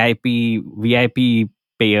like VIP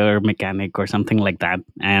payer mechanic or something like that.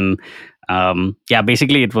 And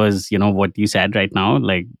basically it was what you said right now.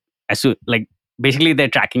 Like basically they're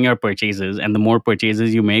tracking your purchases, and the more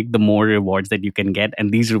purchases you make, the more rewards that you can get.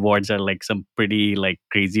 And these rewards are like some pretty like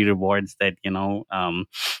crazy rewards that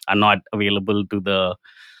are not available to the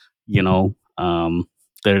you know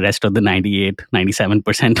the rest of the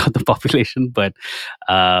 97% of the population. But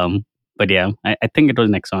yeah, I think it was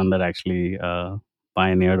Nexon that actually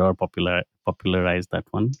pioneered or popularized that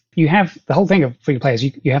one. You have the whole thing of free to players.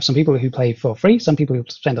 You have some people who play for free, some people who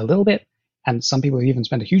spend a little bit, and some people who even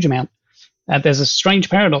spend a huge amount. There's a strange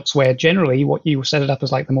paradox where generally what you set it up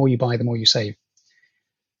as like the more you buy, the more you save.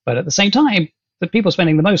 But at the same time, the people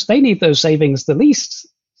spending the most, they need those savings the least.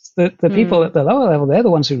 The people at the lower level, they're the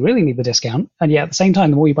ones who really need the discount. And yet at the same time,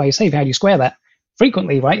 the more you buy, you save. How do you square that?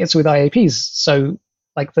 Frequently, right, it's with IAPs. So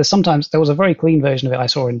like there was a very clean version of it I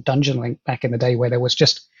saw in Dungeon Link back in the day, where there was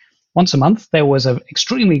just once a month, there was an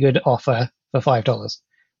extremely good offer for $5.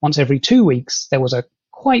 Once every 2 weeks, there was a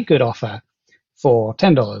quite good offer for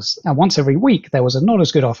 $10. And once every week, there was a not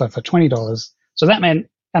as good offer for $20. So that meant,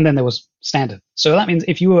 and then there was standard. So that means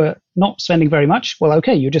if you were not spending very much, well,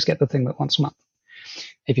 okay, you just get the thing that once a month.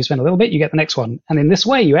 If you spend a little bit, you get the next one. And in this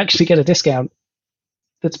way, you actually get a discount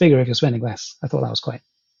that's bigger if you're spending less. I thought that was quite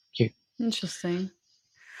cute. Interesting.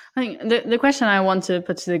 I think the question I want to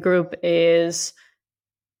put to the group is,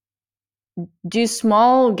 do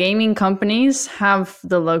small gaming companies have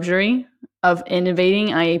the luxury of innovating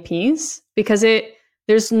IAPs? Because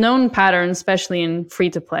there's known patterns, especially in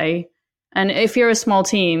free-to-play. And if you're a small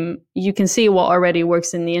team, you can see what already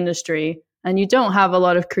works in the industry. And you don't have a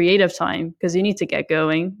lot of creative time because you need to get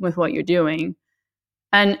going with what you're doing.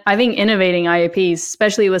 And I think innovating IAPs,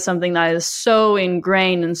 especially with something that is so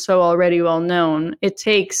ingrained and so already well known, it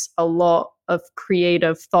takes a lot of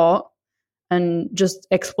creative thought and just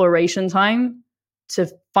exploration time to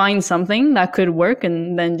find something that could work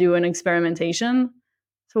and then do an experimentation.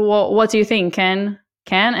 So what do you think? Can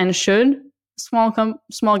and should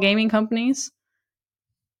small gaming companies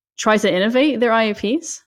try to innovate their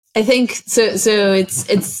IAPs? I think so.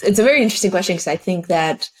 It's a very interesting question, because I think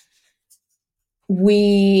that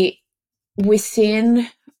within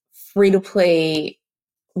free to play,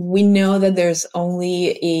 we know that there's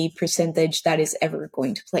only a percentage that is ever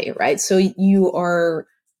going to play, right? So you are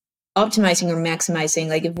optimizing or maximizing,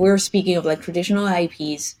 like if we're speaking of like traditional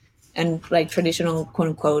IPs and like traditional quote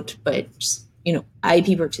unquote, but just,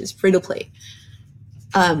 IP purchase, free to play.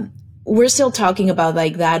 We're still talking about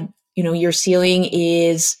like that, your ceiling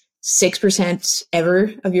is 6%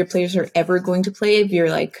 ever of your players are ever going to play if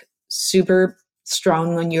you're like super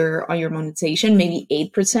strong on your monetization, maybe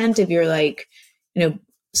 8% if you're like,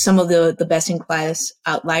 some of the best in class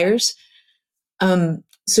outliers.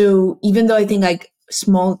 So even though I think like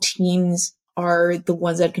small teams are the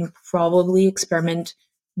ones that can probably experiment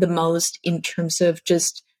the most in terms of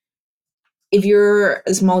just, if you're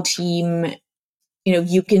a small team,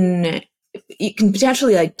 you can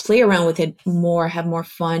potentially like play around with it more, have more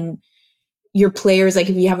fun. Your players, like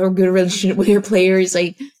if you have a good relationship with your players,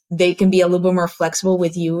 like they can be a little bit more flexible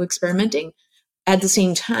with you experimenting. At the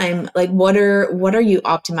same time, like what are you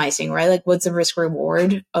optimizing, right? Like what's the risk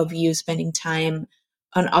reward of you spending time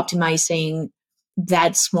on optimizing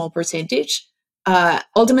that small percentage?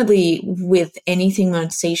 Ultimately, with anything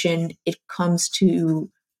monetization, it comes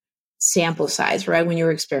to sample size, right? When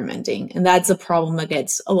you're experimenting. And that's the problem that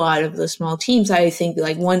gets a lot of the small teams. I think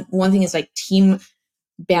like one thing is like team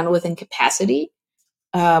bandwidth and capacity,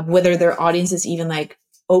 whether their audience is even like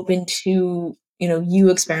open to, you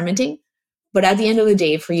experimenting. But at the end of the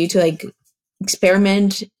day, for you to like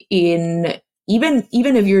experiment in, even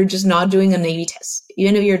if you're just not doing an A/B test,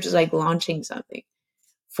 even if you're just like launching something,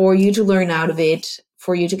 for you to learn out of it,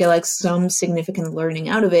 for you to get like some significant learning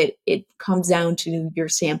out of it, it comes down to your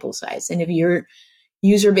sample size. And if your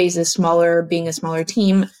user base is smaller, being a smaller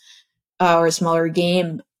team or a smaller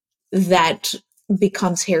game, that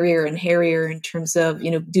becomes hairier and hairier in terms of,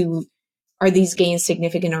 are these gains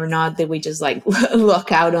significant or not, that we just like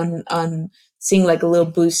luck out on seeing like a little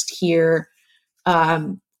boost here.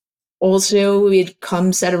 Also, it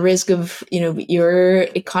comes at a risk of, your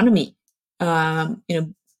economy,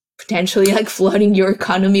 potentially like flooding your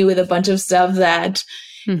economy with a bunch of stuff that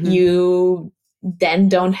you then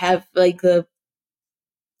don't have like the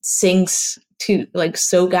sinks to like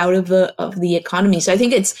soak out of the economy. So I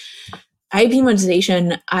think it's IP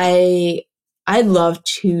monetization. I'd love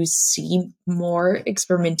to see more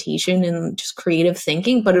experimentation and just creative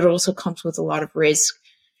thinking, but it also comes with a lot of risk.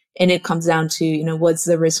 And it comes down to, what's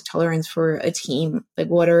the risk tolerance for a team? Like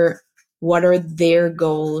what are their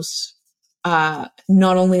goals? Not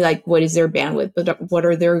only like what is their bandwidth, but what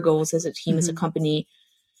are their goals as a team, as a company,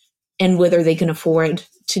 and whether they can afford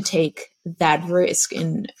to take that risk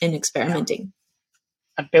in experimenting.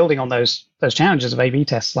 And building on those challenges of A/B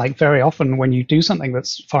tests, like very often when you do something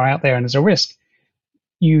that's far out there and there's a risk,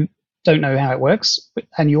 you don't know how it works,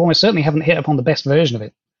 and you almost certainly haven't hit upon the best version of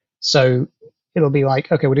it. So it'll be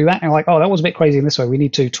like, okay, we'll do that, and you're like, oh, that was a bit crazy in this way. We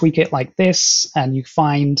need to tweak it like this, and you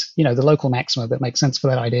find, the local maxima that makes sense for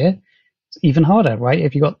that idea. It's even harder, right?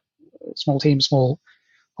 If you've got a small team, small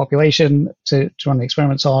population to run the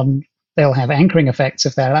experiments on, they'll have anchoring effects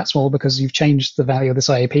if they're that small because you've changed the value of this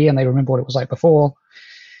IAP and they remember what it was like before.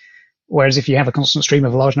 Whereas if you have a constant stream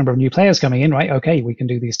of a large number of new players coming in, right, okay, we can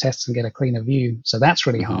do these tests and get a cleaner view. So that's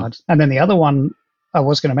really hard. And then the other one I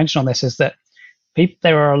was going to mention on this is that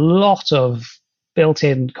there are a lot of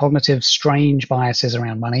built-in cognitive strange biases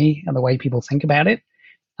around money and the way people think about it.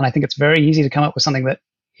 And I think it's very easy to come up with something that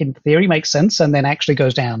in theory makes sense and then actually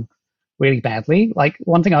goes down really badly. Like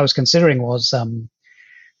one thing I was considering was,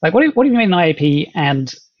 like, what do you mean an IAP?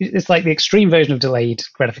 And it's like the extreme version of delayed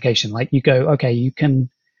gratification. Like you go, okay, you can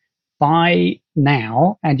buy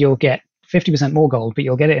now and you'll get 50% more gold, but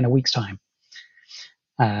you'll get it in a week's time.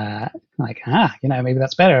 Maybe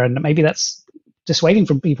that's better. And maybe that's dissuading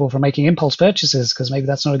from people from making impulse purchases because maybe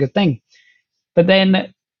that's not a good thing. But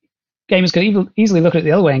then gamers could easily look at it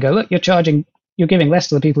the other way and go, look, you're giving less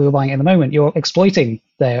to the people who are buying it in the moment. You're exploiting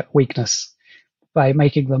their weakness by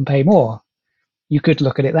making them pay more. You could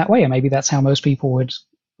look at it that way, and maybe that's how most people would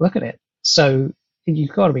look at it. So you've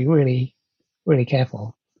got to be really, really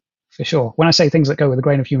careful, for sure. When I say things that go with the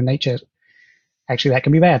grain of human nature, actually that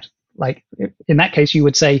can be bad. Like in that case, you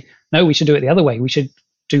would say, no, we should do it the other way. We should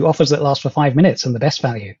do offers that last for 5 minutes and the best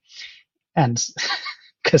value. And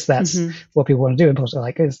because that's what people want to do. And people are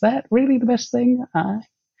like, is that really the best thing? I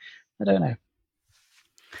don't know.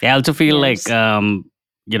 Yeah, I also feel like,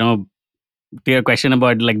 to your question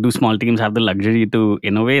about like, do small teams have the luxury to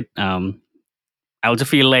innovate? I also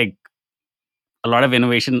feel like a lot of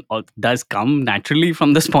innovation does come naturally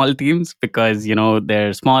from the small teams because,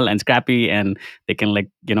 they're small and scrappy and they can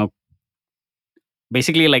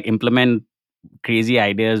basically like implement crazy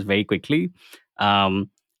ideas very quickly.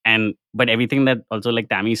 But everything that also like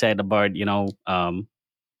Tammy said about,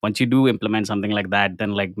 once you do implement something like that,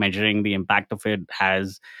 then like measuring the impact of it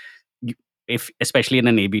has, if especially in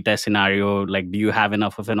an A/B test scenario, like do you have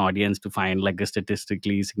enough of an audience to find like a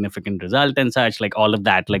statistically significant result and such, like all of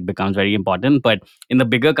that like becomes very important. But in the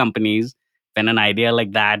bigger companies, when an idea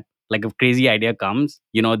like that, like a crazy idea comes,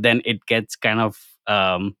 then it gets kind of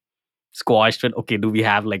squashed with, okay, do we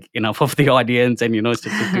have like enough of the audience and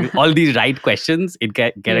all these right questions, it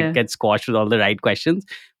gets squashed with all the right questions.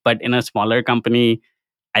 But in a smaller company,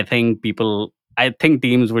 I think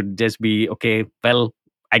teams would just be, okay, well,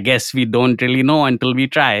 I guess we don't really know until we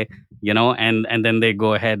try, and then they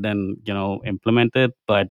go ahead and implement it.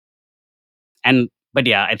 But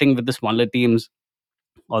yeah, I think with the smaller teams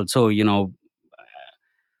also,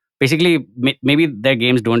 basically maybe their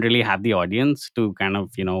games don't really have the audience to kind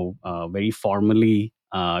of very formally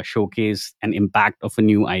showcase an impact of a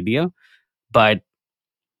new idea. But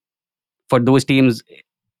for those teams,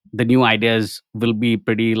 the new ideas will be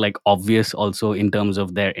pretty like obvious also in terms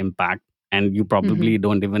of their impact, and you probably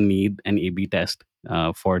don't even need an A/B test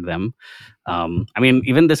for them. I mean,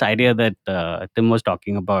 even this idea that Tim was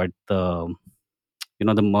talking about, the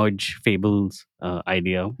merge fables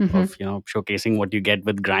idea of showcasing what you get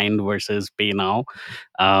with grind versus pay now.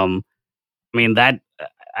 I mean that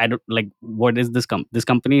I don't like, what is this this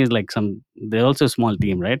company is like they're also a small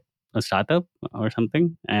team, right? A startup or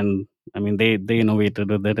something, and I mean, they innovated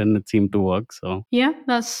with it and it seemed to work. So Yeah,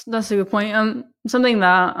 that's a good point. Something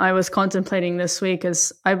that I was contemplating this week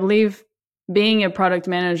is I believe being a product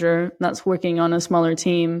manager that's working on a smaller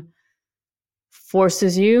team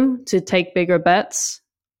forces you to take bigger bets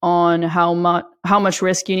on how much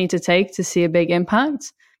risk you need to take to see a big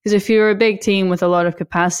impact. Because if you're a big team with a lot of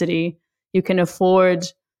capacity, you can afford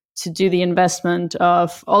to do the investment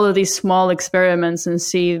of all of these small experiments and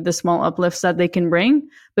see the small uplifts that they can bring.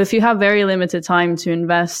 But if you have very limited time to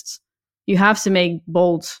invest, you have to make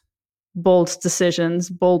bold decisions,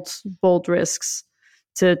 bold risks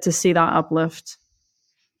to see that uplift.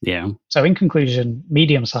 yeah. So in conclusion,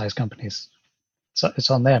 medium-sized companies. So it's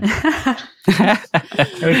on them. There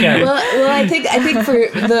we go. Well, I think for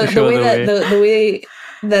the way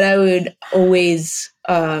that I would always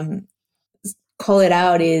call it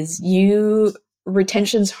out is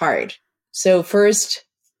retention's hard. So first,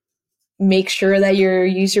 make sure that your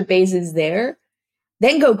user base is there.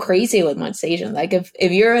 Then go crazy with monetization. Like if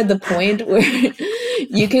you're at the point where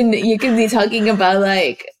you can be talking about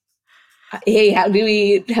like, hey, how do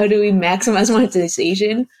we maximize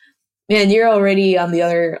monetization? Man, you're already on the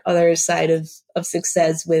other side of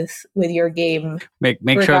success with your game.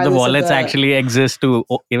 Make sure the wallets actually exist to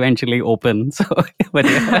eventually open. So, but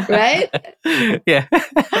yeah. Right? Yeah.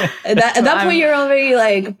 At that point, you're already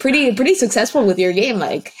like pretty successful with your game.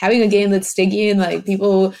 Like having a game that's sticky and like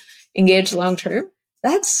people engage long term.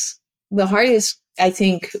 That's the hardest, I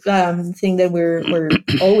think, thing that we're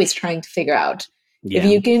always trying to figure out. Yeah.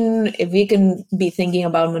 If you can be thinking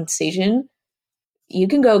about monetization, you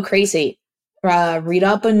can go crazy. Read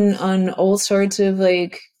up on all sorts of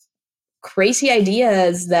like crazy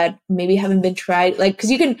ideas that maybe haven't been tried. Like, because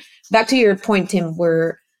you can, back to your point, Tim,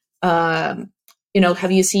 where have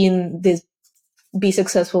you seen this be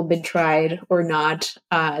successful, been tried or not?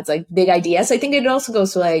 It's like big ideas. I think it also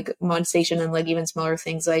goes to like monetization and like even smaller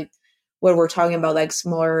things, like what we're talking about, like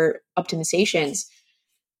smaller optimizations.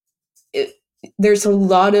 There's a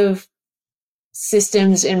lot of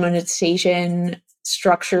systems in monetization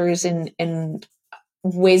structures and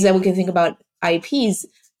ways that we can think about IPs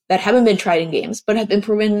that haven't been tried in games, but have been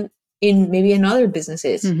proven in other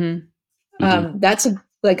businesses. Mm-hmm. That's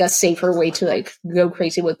a safer way to like go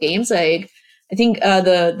crazy with games. Like I think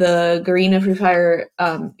the Garena Free Fire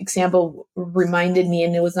example reminded me,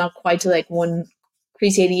 and it was not quite to like one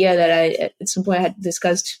crazy idea that I at some point I had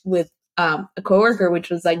discussed with a coworker,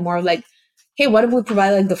 which was like more like, hey, what if we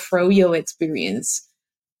provide like the Froyo experience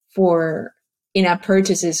for in-app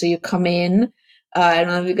purchases? So you come in, I don't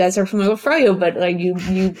know if you guys are familiar with Froyo, but like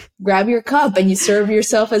you grab your cup and you serve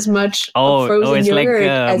yourself as much frozen yogurt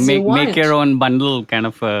as you want. Make your own bundle kind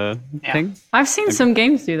of thing. I've seen some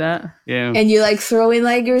games do that. Yeah. And you like throw in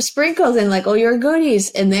like your sprinkles and like all your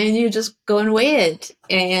goodies, and then you just go and weigh it,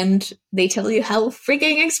 and they tell you how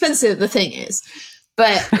freaking expensive the thing is.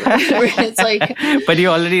 But it's like, but you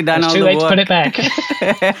already done all the work. Too late to put it back.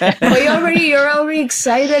 But you're already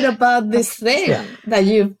excited about this thing that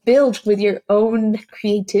you've built with your own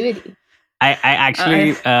creativity. I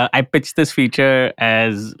actually I pitched this feature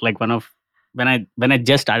as like one of when I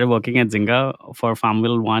just started working at Zynga for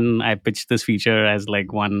Farmville 1. I pitched this feature as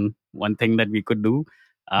like one thing that we could do.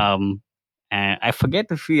 And I forget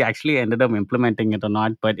if we actually ended up implementing it or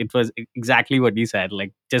not, but it was exactly what you said,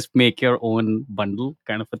 like just make your own bundle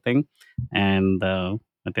kind of a thing. And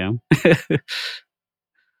yeah.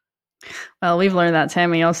 Well, we've learned that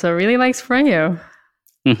Tammy also really likes Froyo.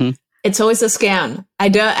 Mm-hmm. It's always a scam.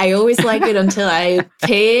 I always like it until I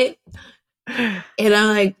pay it, and I'm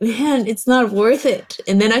like, man, it's not worth it.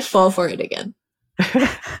 And then I fall for it again.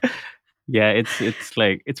 Yeah, it's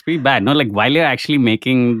like it's pretty bad. No, like while you're actually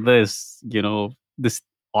making this, this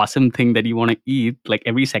awesome thing that you want to eat, like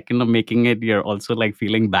every second of making it, you're also like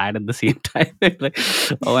feeling bad at the same time. Like,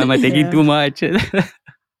 oh, am I taking too much?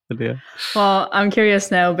 Yeah. Well, I'm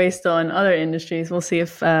curious now, based on other industries, we'll see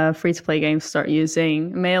if free-to-play games start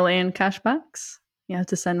using mail-in cashbacks. You have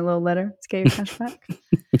to send a little letter to get your cashback.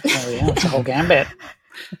 Oh yeah, it's a whole gambit.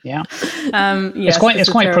 Yeah, yes, it's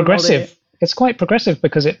quite progressive. It's quite progressive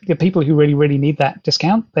because the people who really, really need that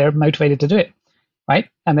discount, they're motivated to do it, right?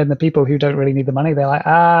 And then the people who don't really need the money, they're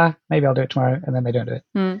like, maybe I'll do it tomorrow, and then they don't do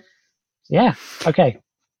it. Yeah, okay,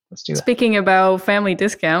 let's do that. Speaking about family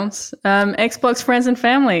discounts, Xbox Friends and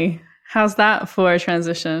Family, how's that for a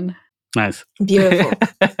transition? Nice. Beautiful.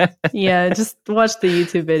 Yeah, just watch the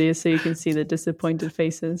YouTube video so you can see the disappointed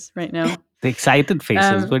faces right now. The excited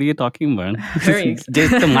faces. What are you talking about? Very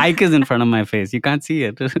Just the mic is in front of my face. You can't see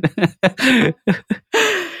it.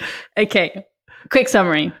 Okay, quick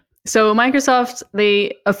summary. So Microsoft,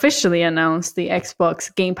 they officially announced the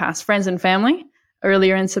Xbox Game Pass Friends and Family.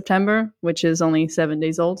 earlier in September, which is only 7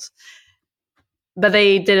 days old. But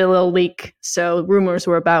they did a little leak, so rumors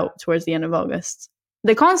were about towards the end of August.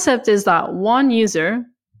 The concept is that one user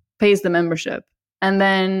pays the membership, and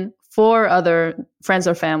then 4 other friends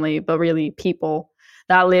or family, but really people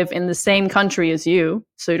that live in the same country as you,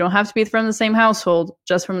 so you don't have to be from the same household,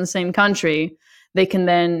 just from the same country, they can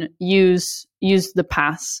then use the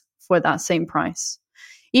pass for that same price.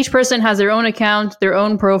 Each person has their own account, their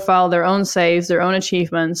own profile, their own saves, their own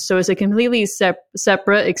achievements. So it's a completely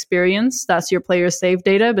separate experience. That's your player save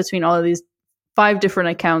data between all of these 5 different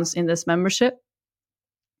accounts in this membership.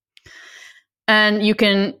 And you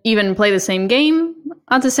can even play the same game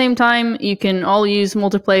at the same time. You can all use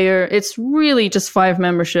multiplayer. It's really just 5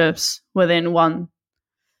 memberships within one.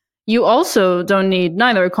 You also don't need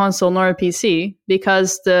neither a console nor a PC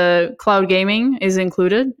because the cloud gaming is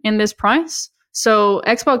included in this price. So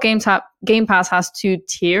Xbox Game Pass has 2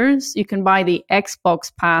 tiers. You can buy the Xbox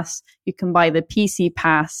Pass, you can buy the PC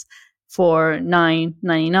Pass for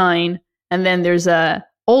 $9.99, and then there's a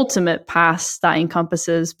Ultimate Pass that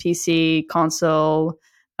encompasses PC, console,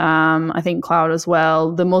 I think cloud as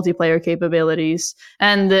well, the multiplayer capabilities.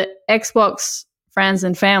 And the Xbox Friends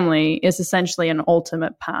and Family is essentially an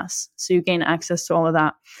Ultimate Pass, so you gain access to all of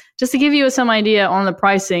that. Just to give you some idea on the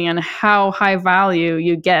pricing and how high value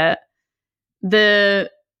you get, the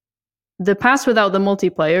pass without the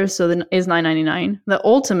multiplayer is $9.99. The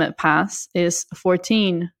Ultimate Pass is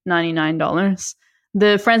 $14.99.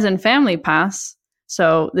 The Friends and Family Pass,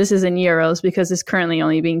 so this is in euros because it's currently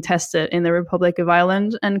only being tested in the Republic of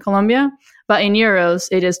Ireland and Colombia, but in euros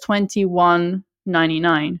it is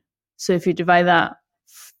 $21.99. So if you divide that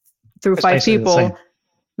through 5 people,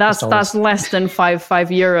 that's less than 5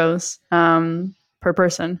 euros per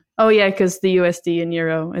person. Oh yeah, because the USD and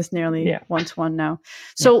euro is nearly 1-to-1 now.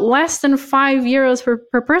 So less than 5 euros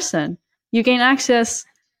per person. You gain access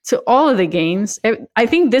to all of the games. I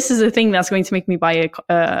think this is the thing that's going to make me buy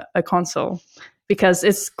a console because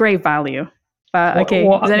it's great value. Okay.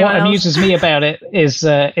 What amuses me about it is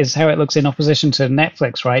how it looks in opposition to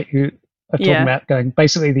Netflix, right? Who are talking about going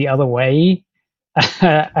basically the other way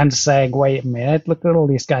and saying, wait a minute, look at all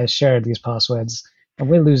these guys sharing these passwords and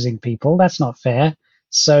we're losing people. That's not fair.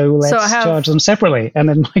 So let's charge them separately. And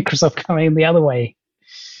then Microsoft coming the other way.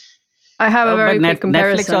 I have a very quick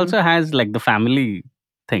comparison. Netflix also has like the family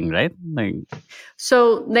thing, right?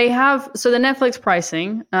 So they have the Netflix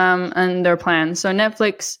pricing and their plan. So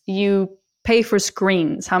Netflix, you pay for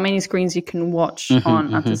screens, how many screens you can watch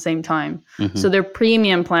on at the same time. So their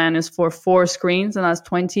premium plan is for 4 screens, and that's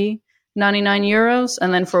 €20.99,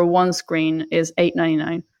 and then for 1 screen is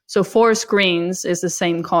 $8.99. So 4 screens is the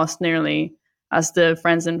same cost nearly as the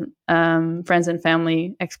Friends and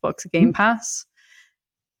Family Xbox Game Pass.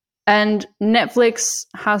 And Netflix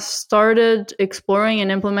has started exploring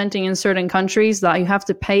and implementing in certain countries that you have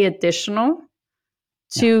to pay additional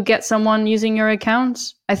to get someone using your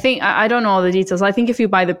account. I think, I don't know all the details. I think if you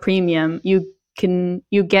buy the premium, you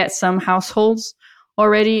get some households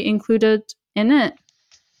already included in it.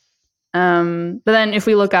 But then if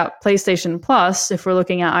we look at PlayStation Plus, if we're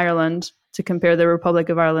looking at Ireland to compare the Republic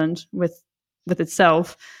of Ireland with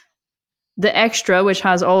itself, the extra, which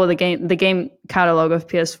has all of the game catalog of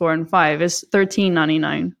PS4 and 5, is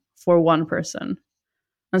 $13.99 for 1 person.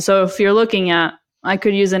 And so if you're looking at, I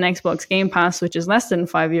could use an Xbox Game Pass, which is less than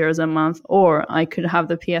 €5 a month, or I could have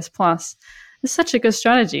the PS Plus. It's such a good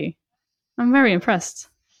strategy. I'm very impressed.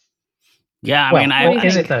 Yeah, I mean, what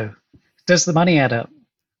is it though? Does the money add up?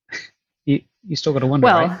 You still got to wonder,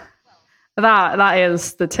 right? That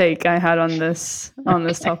is the take I had on this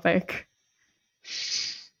topic.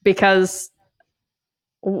 Because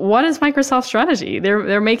what is Microsoft's strategy?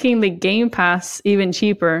 They're making the Game Pass even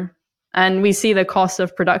cheaper, and we see the cost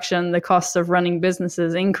of production, the cost of running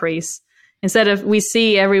businesses increase. Instead of we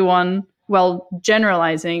see everyone,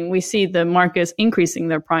 generalizing, we see the markets increasing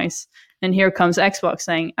their price. And here comes Xbox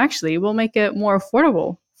saying, actually, we'll make it more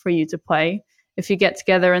affordable for you to play if you get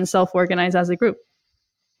together and self-organize as a group.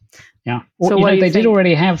 Yeah. Well, so they did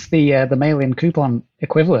already have the mail-in coupon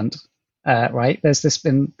equivalent, right? There's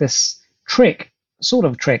been this sort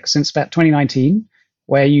of trick since about 2019,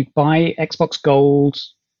 where you buy Xbox Gold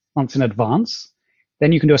month in advance,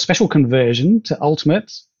 then you can do a special conversion to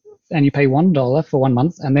Ultimate, and you pay $1 for 1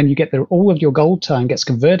 month, and then you get all of your Gold time gets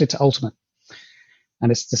converted to Ultimate.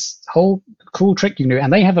 And it's this whole cool trick you can do.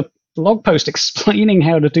 And they have a blog post explaining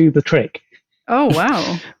how to do the trick. Oh,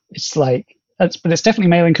 wow. But it's definitely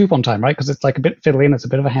mail-in coupon time, right? Because it's like a bit fiddly and it's a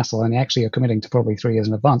bit of a hassle, and you actually are committing to probably 3 years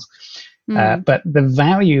in advance. But the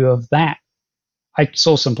value of that, I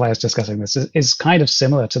saw some players discussing this, is kind of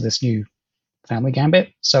similar to this new family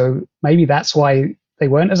gambit. So maybe that's why they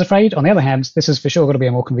weren't as afraid. On the other hand, this is for sure going to be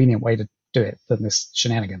a more convenient way to do it than this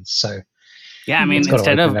shenanigans. So Yeah, I mean, it's got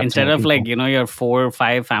to instead open of it up to more like, people. you know, your 4 or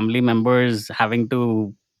 5 family members having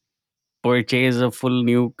to purchase a full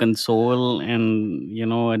new console and, you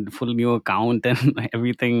know, a full new account and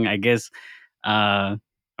everything, I guess, I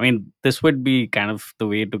mean, this would be kind of the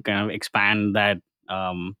way to kind of expand that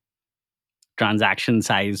um transaction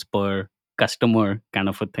size per customer kind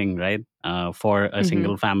of a thing, right? For a Mm-hmm.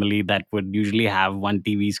 single family that would usually have one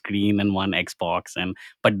TV screen and one Xbox, and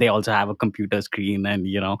but they also have a computer screen, and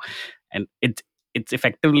you know, and it's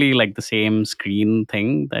effectively like the same screen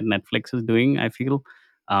thing that Netflix is doing, I feel.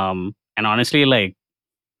 And honestly, like,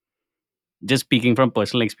 just speaking from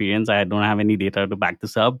personal experience, I don't have any data to back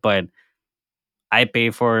this up, but I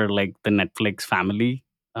pay for like the Netflix family,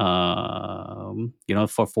 you know,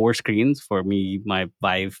 for 4 screens for me, my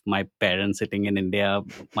wife, my parents sitting in India,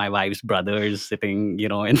 my wife's brothers sitting, you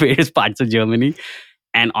know, in various parts of Germany.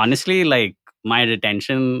 And honestly, like, my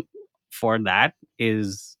retention for that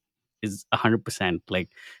is 100%. Like,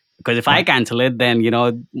 because if I Right. cancel it, then, you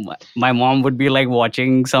know, my mom would be like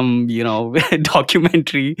watching some, you know,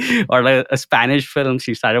 documentary or a Spanish film.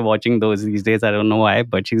 She started watching those these days. I don't know why,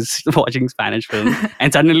 but she's watching Spanish films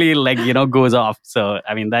and suddenly, like, you know, goes off. So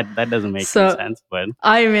I mean, that doesn't make any So sense. But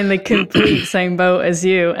I'm in the complete same boat as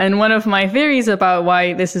you. And one of my theories about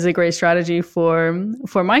why this is a great strategy for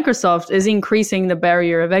Microsoft is increasing the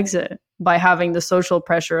barrier of exit by having the social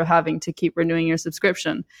pressure of having to keep renewing your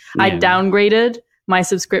subscription. I yeah. downgraded my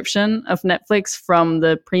subscription of Netflix from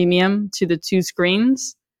the premium to the 2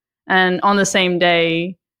 screens. And on the same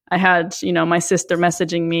day, I had, you know, my sister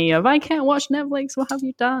messaging me of, I can't watch Netflix. What have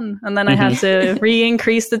you done? And then I had to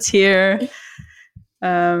re-increase the tier. Yeah,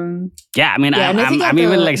 I mean, Yeah, and I think I'm at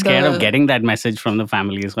even like scared of the getting that message from the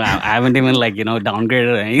family. So I haven't even, like, you know,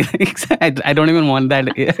 downgraded or anything. So I don't even want that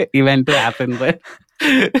event to happen. But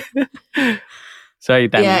sorry, yeah,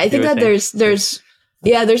 Tammy, I you think were that saying.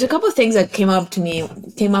 there's a couple of things that came up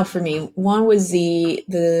for me. One was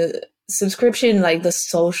the subscription, like the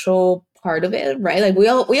social part of it, right? Like we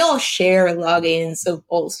all share logins of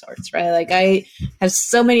all sorts, right? Like I have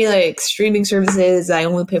so many like streaming services. I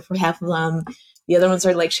only pay for half of them. The other ones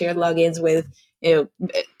are like shared logins with, you know,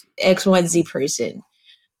 X, Y, Z person.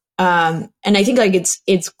 And I think like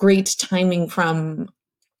it's great timing from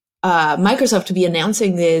Microsoft to be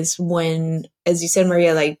announcing this when, as you said,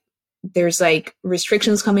 Maria, like there's like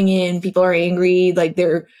restrictions coming in, people are angry, like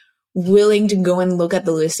they're willing to go and look at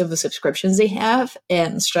the list of the subscriptions they have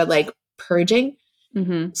and start like purging.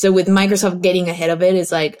 Mm-hmm. So with Microsoft getting ahead of it,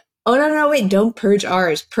 it's like, oh no, wait, don't purge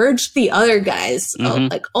ours, purge the other guys,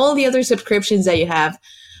 like all the other subscriptions that you have.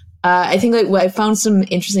 I think like I found some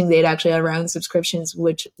interesting data actually around subscriptions,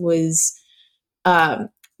 which was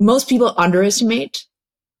most people underestimate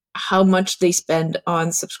how much they spend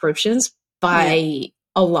on subscriptions by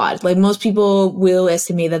a lot. Like most people will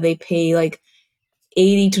estimate that they pay like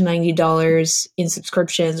 $80 to $90 in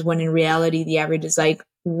subscriptions, when in reality the average is like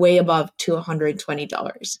way above to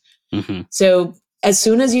 $120. So as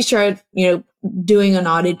soon as you start, you know, doing an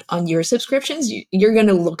audit on your subscriptions, you're going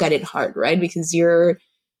to look at it hard, right? Because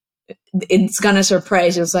it's gonna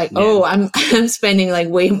surprise you. It's like, oh, I'm spending like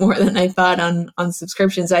way more than I thought on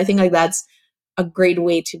subscriptions. I think like that's a great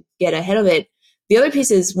way to get ahead of it. The other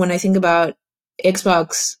piece is when I think about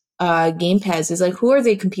Xbox Game Pass is like, who are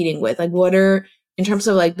they competing with? Like, what are, in terms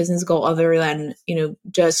of like business goal, other than, you know,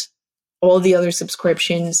 just all the other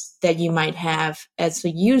subscriptions that you might have as a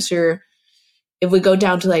user. If we go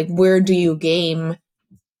down to like, where do you game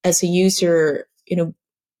as a user? You know,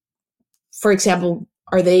 for example,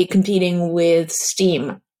 are they competing with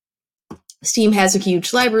Steam? Steam has a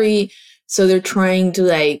huge library, so they're trying to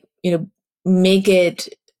like, you know, make it,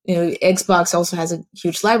 you know, Xbox also has a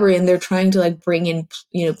huge library and they're trying to like bring in,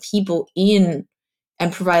 you know, people in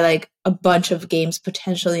and provide like a bunch of games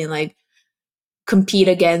potentially and like compete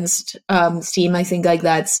against Steam. I think like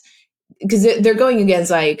that's because they're going against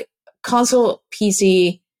like console,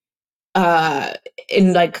 PC,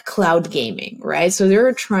 in like cloud gaming, right? So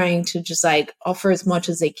they're trying to just like offer as much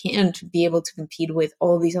as they can to be able to compete with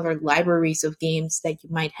all these other libraries of games that you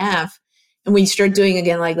might have. And when you start doing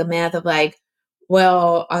again like the math of like,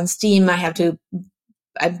 well, on Steam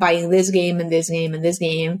I'm buying this game and this game and this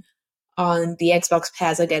game. On the Xbox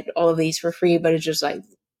Pass I get all of these for free, but it's just like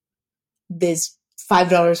this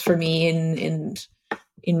 $5 for me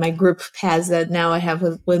in my group pass that now I have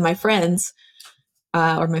with my friends.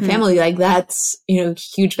 Or my family, like that's, you know,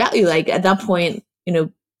 huge value. Like at that point, you know,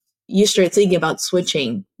 you start thinking about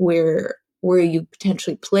switching where you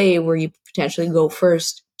potentially play, where you potentially go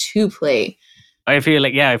first to play. Or if you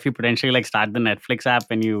like, yeah, if you potentially like start the Netflix app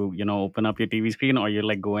and you open up your TV screen, or you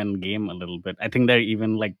like go and game a little bit. I think they're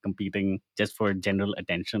even like competing just for general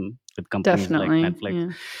attention with companies like Definitely.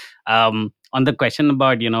 Netflix. Yeah. On the question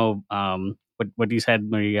about what you said,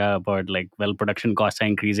 Maria, about like, well, production costs are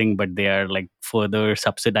increasing, but they are like further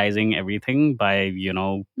subsidizing everything by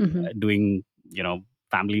Hmm. doing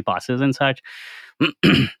family passes and such.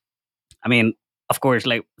 I mean, of course,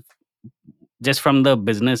 like, just from the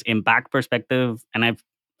business impact perspective, and I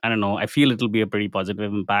don't know, I feel it'll be a pretty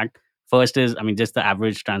positive impact. First is, I mean, just the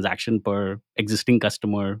average transaction per existing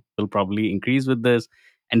customer will probably increase with this.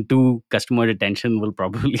 And two, customer retention will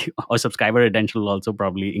probably or subscriber retention will also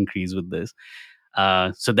probably increase with this.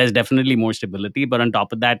 So there's definitely more stability. But on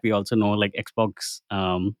top of that, we also know like Xbox,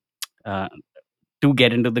 uh, to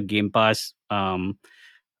get into the Game Pass,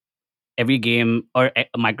 every game, or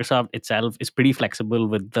Microsoft itself is pretty flexible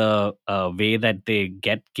with the way that they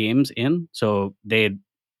get games in. So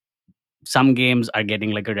some games are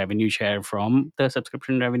getting like a revenue share from the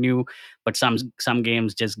subscription revenue, but some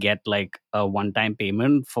games just get like a one-time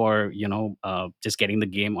payment for just getting the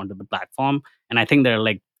game onto the platform. And I think there are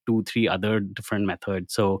like 2-3 other different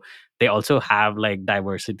methods. So they also have like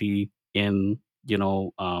diversity in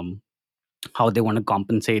how they want to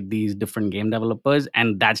compensate these different game developers,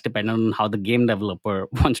 and that's dependent on how the game developer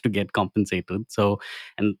wants to get compensated. So,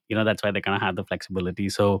 and that's why they kind of have the flexibility.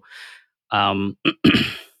 So um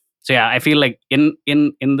so yeah, I feel like in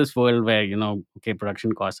this world where okay,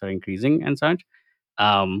 production costs are increasing and such,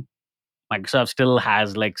 um Microsoft still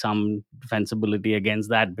has like some defensibility against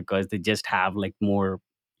that, because they just have like more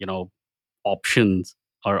you know options,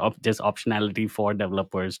 or just optionality for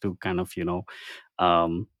developers to kind of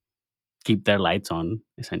um keep their lights on,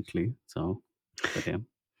 essentially. So, but yeah.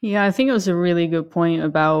 Yeah, I think it was a really good point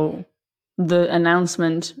about the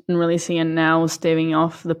announcement and releasing it now, staving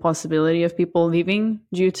off the possibility of people leaving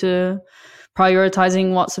due to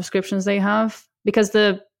prioritizing what subscriptions they have. Because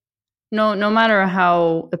no matter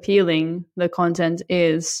how appealing the content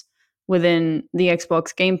is within the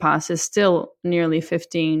Xbox Game Pass, is still nearly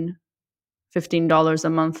 $15 a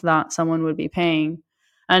month that someone would be paying.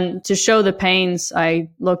 And to show the pains, I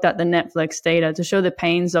looked at the Netflix data to show the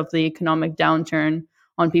pains of the economic downturn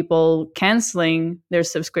on people canceling their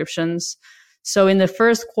subscriptions. So in the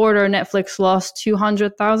first quarter, Netflix lost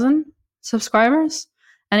 200,000 subscribers.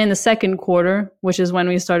 And in the second quarter, which is when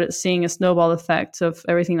we started seeing a snowball effect of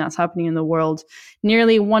everything that's happening in the world,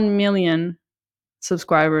 nearly 1 million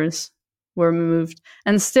subscribers were removed.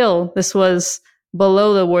 And still, this was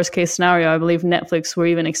below the worst case scenario. I believe Netflix were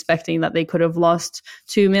even expecting that they could have lost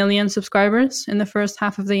 2 million subscribers in the first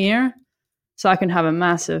half of the year. So that can have a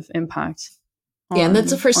massive impact. Yeah, and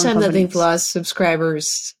that's the first time that they've companies. lost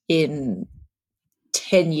subscribers in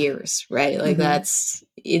 10 years, right? Like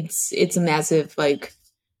it's a massive like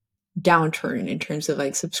downturn in terms of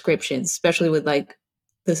like subscriptions, especially with like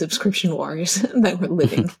the subscription wars that we're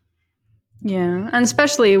living. Yeah, and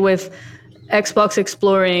especially with Xbox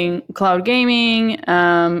exploring cloud gaming,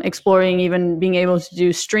 exploring even being able to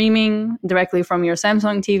do streaming directly from your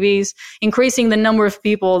Samsung TVs, increasing the number of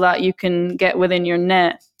people that you can get within your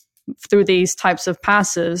net through these types of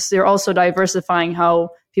passes. They're also diversifying how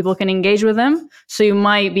people can engage with them. So you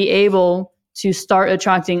might be able to start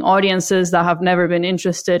attracting audiences that have never been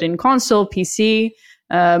interested in console, PC,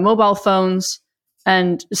 mobile phones,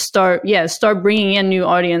 and start bringing in new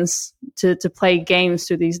audience to play games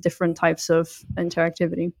through these different types of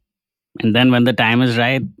interactivity. And then when the time is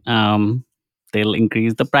right, they'll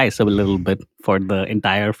increase the price a little bit for the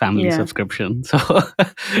entire family subscription. So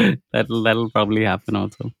that'll probably happen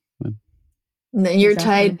also. And then you're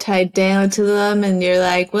Exactly. tied down to them, and you're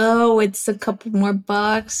like, well, it's a couple more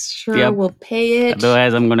bucks. Sure, Yep. we'll pay it.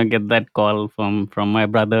 Otherwise, I'm gonna get that call from my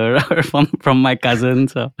brother or from my cousin.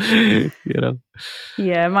 So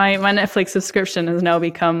Yeah, my Netflix subscription has now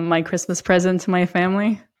become my Christmas present to my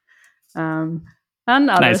family. And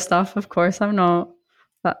other Nice. stuff, of course. I'm not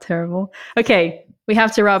that terrible. Okay, we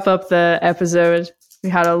have to wrap up the episode. We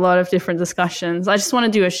had a lot of different discussions. I just want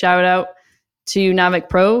to do a shout out to Navic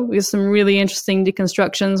Pro. We have some really interesting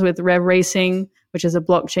deconstructions with Rev Racing, which is a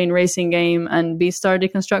blockchain racing game, and Beastar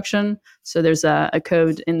deconstruction. So there's a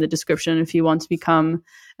code in the description if you want to become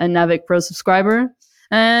a Navic Pro subscriber.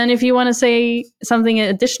 And if you want to say something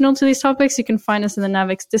additional to these topics, you can find us in the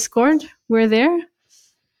Navix Discord. We're there.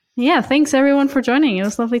 Yeah, thanks everyone for joining. It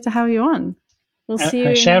was lovely to have you on. We'll see you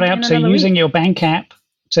A shout out in to another using week. your bank app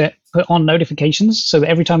to put on notifications so that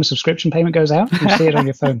every time a subscription payment goes out, you see it on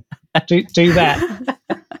your phone. Do that.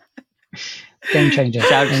 Game changer.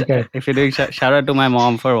 There you go. If you're doing shout out to my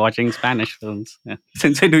mom for watching Spanish films,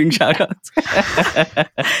 since we're doing shout outs.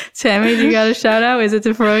 Tammy, do you got a shout out? Is it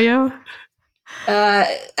to Froyo?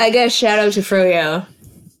 I got a shout out to Froyo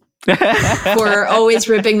for always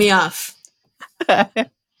ripping me off.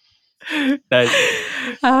 Nice.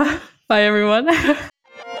 Bye, everyone.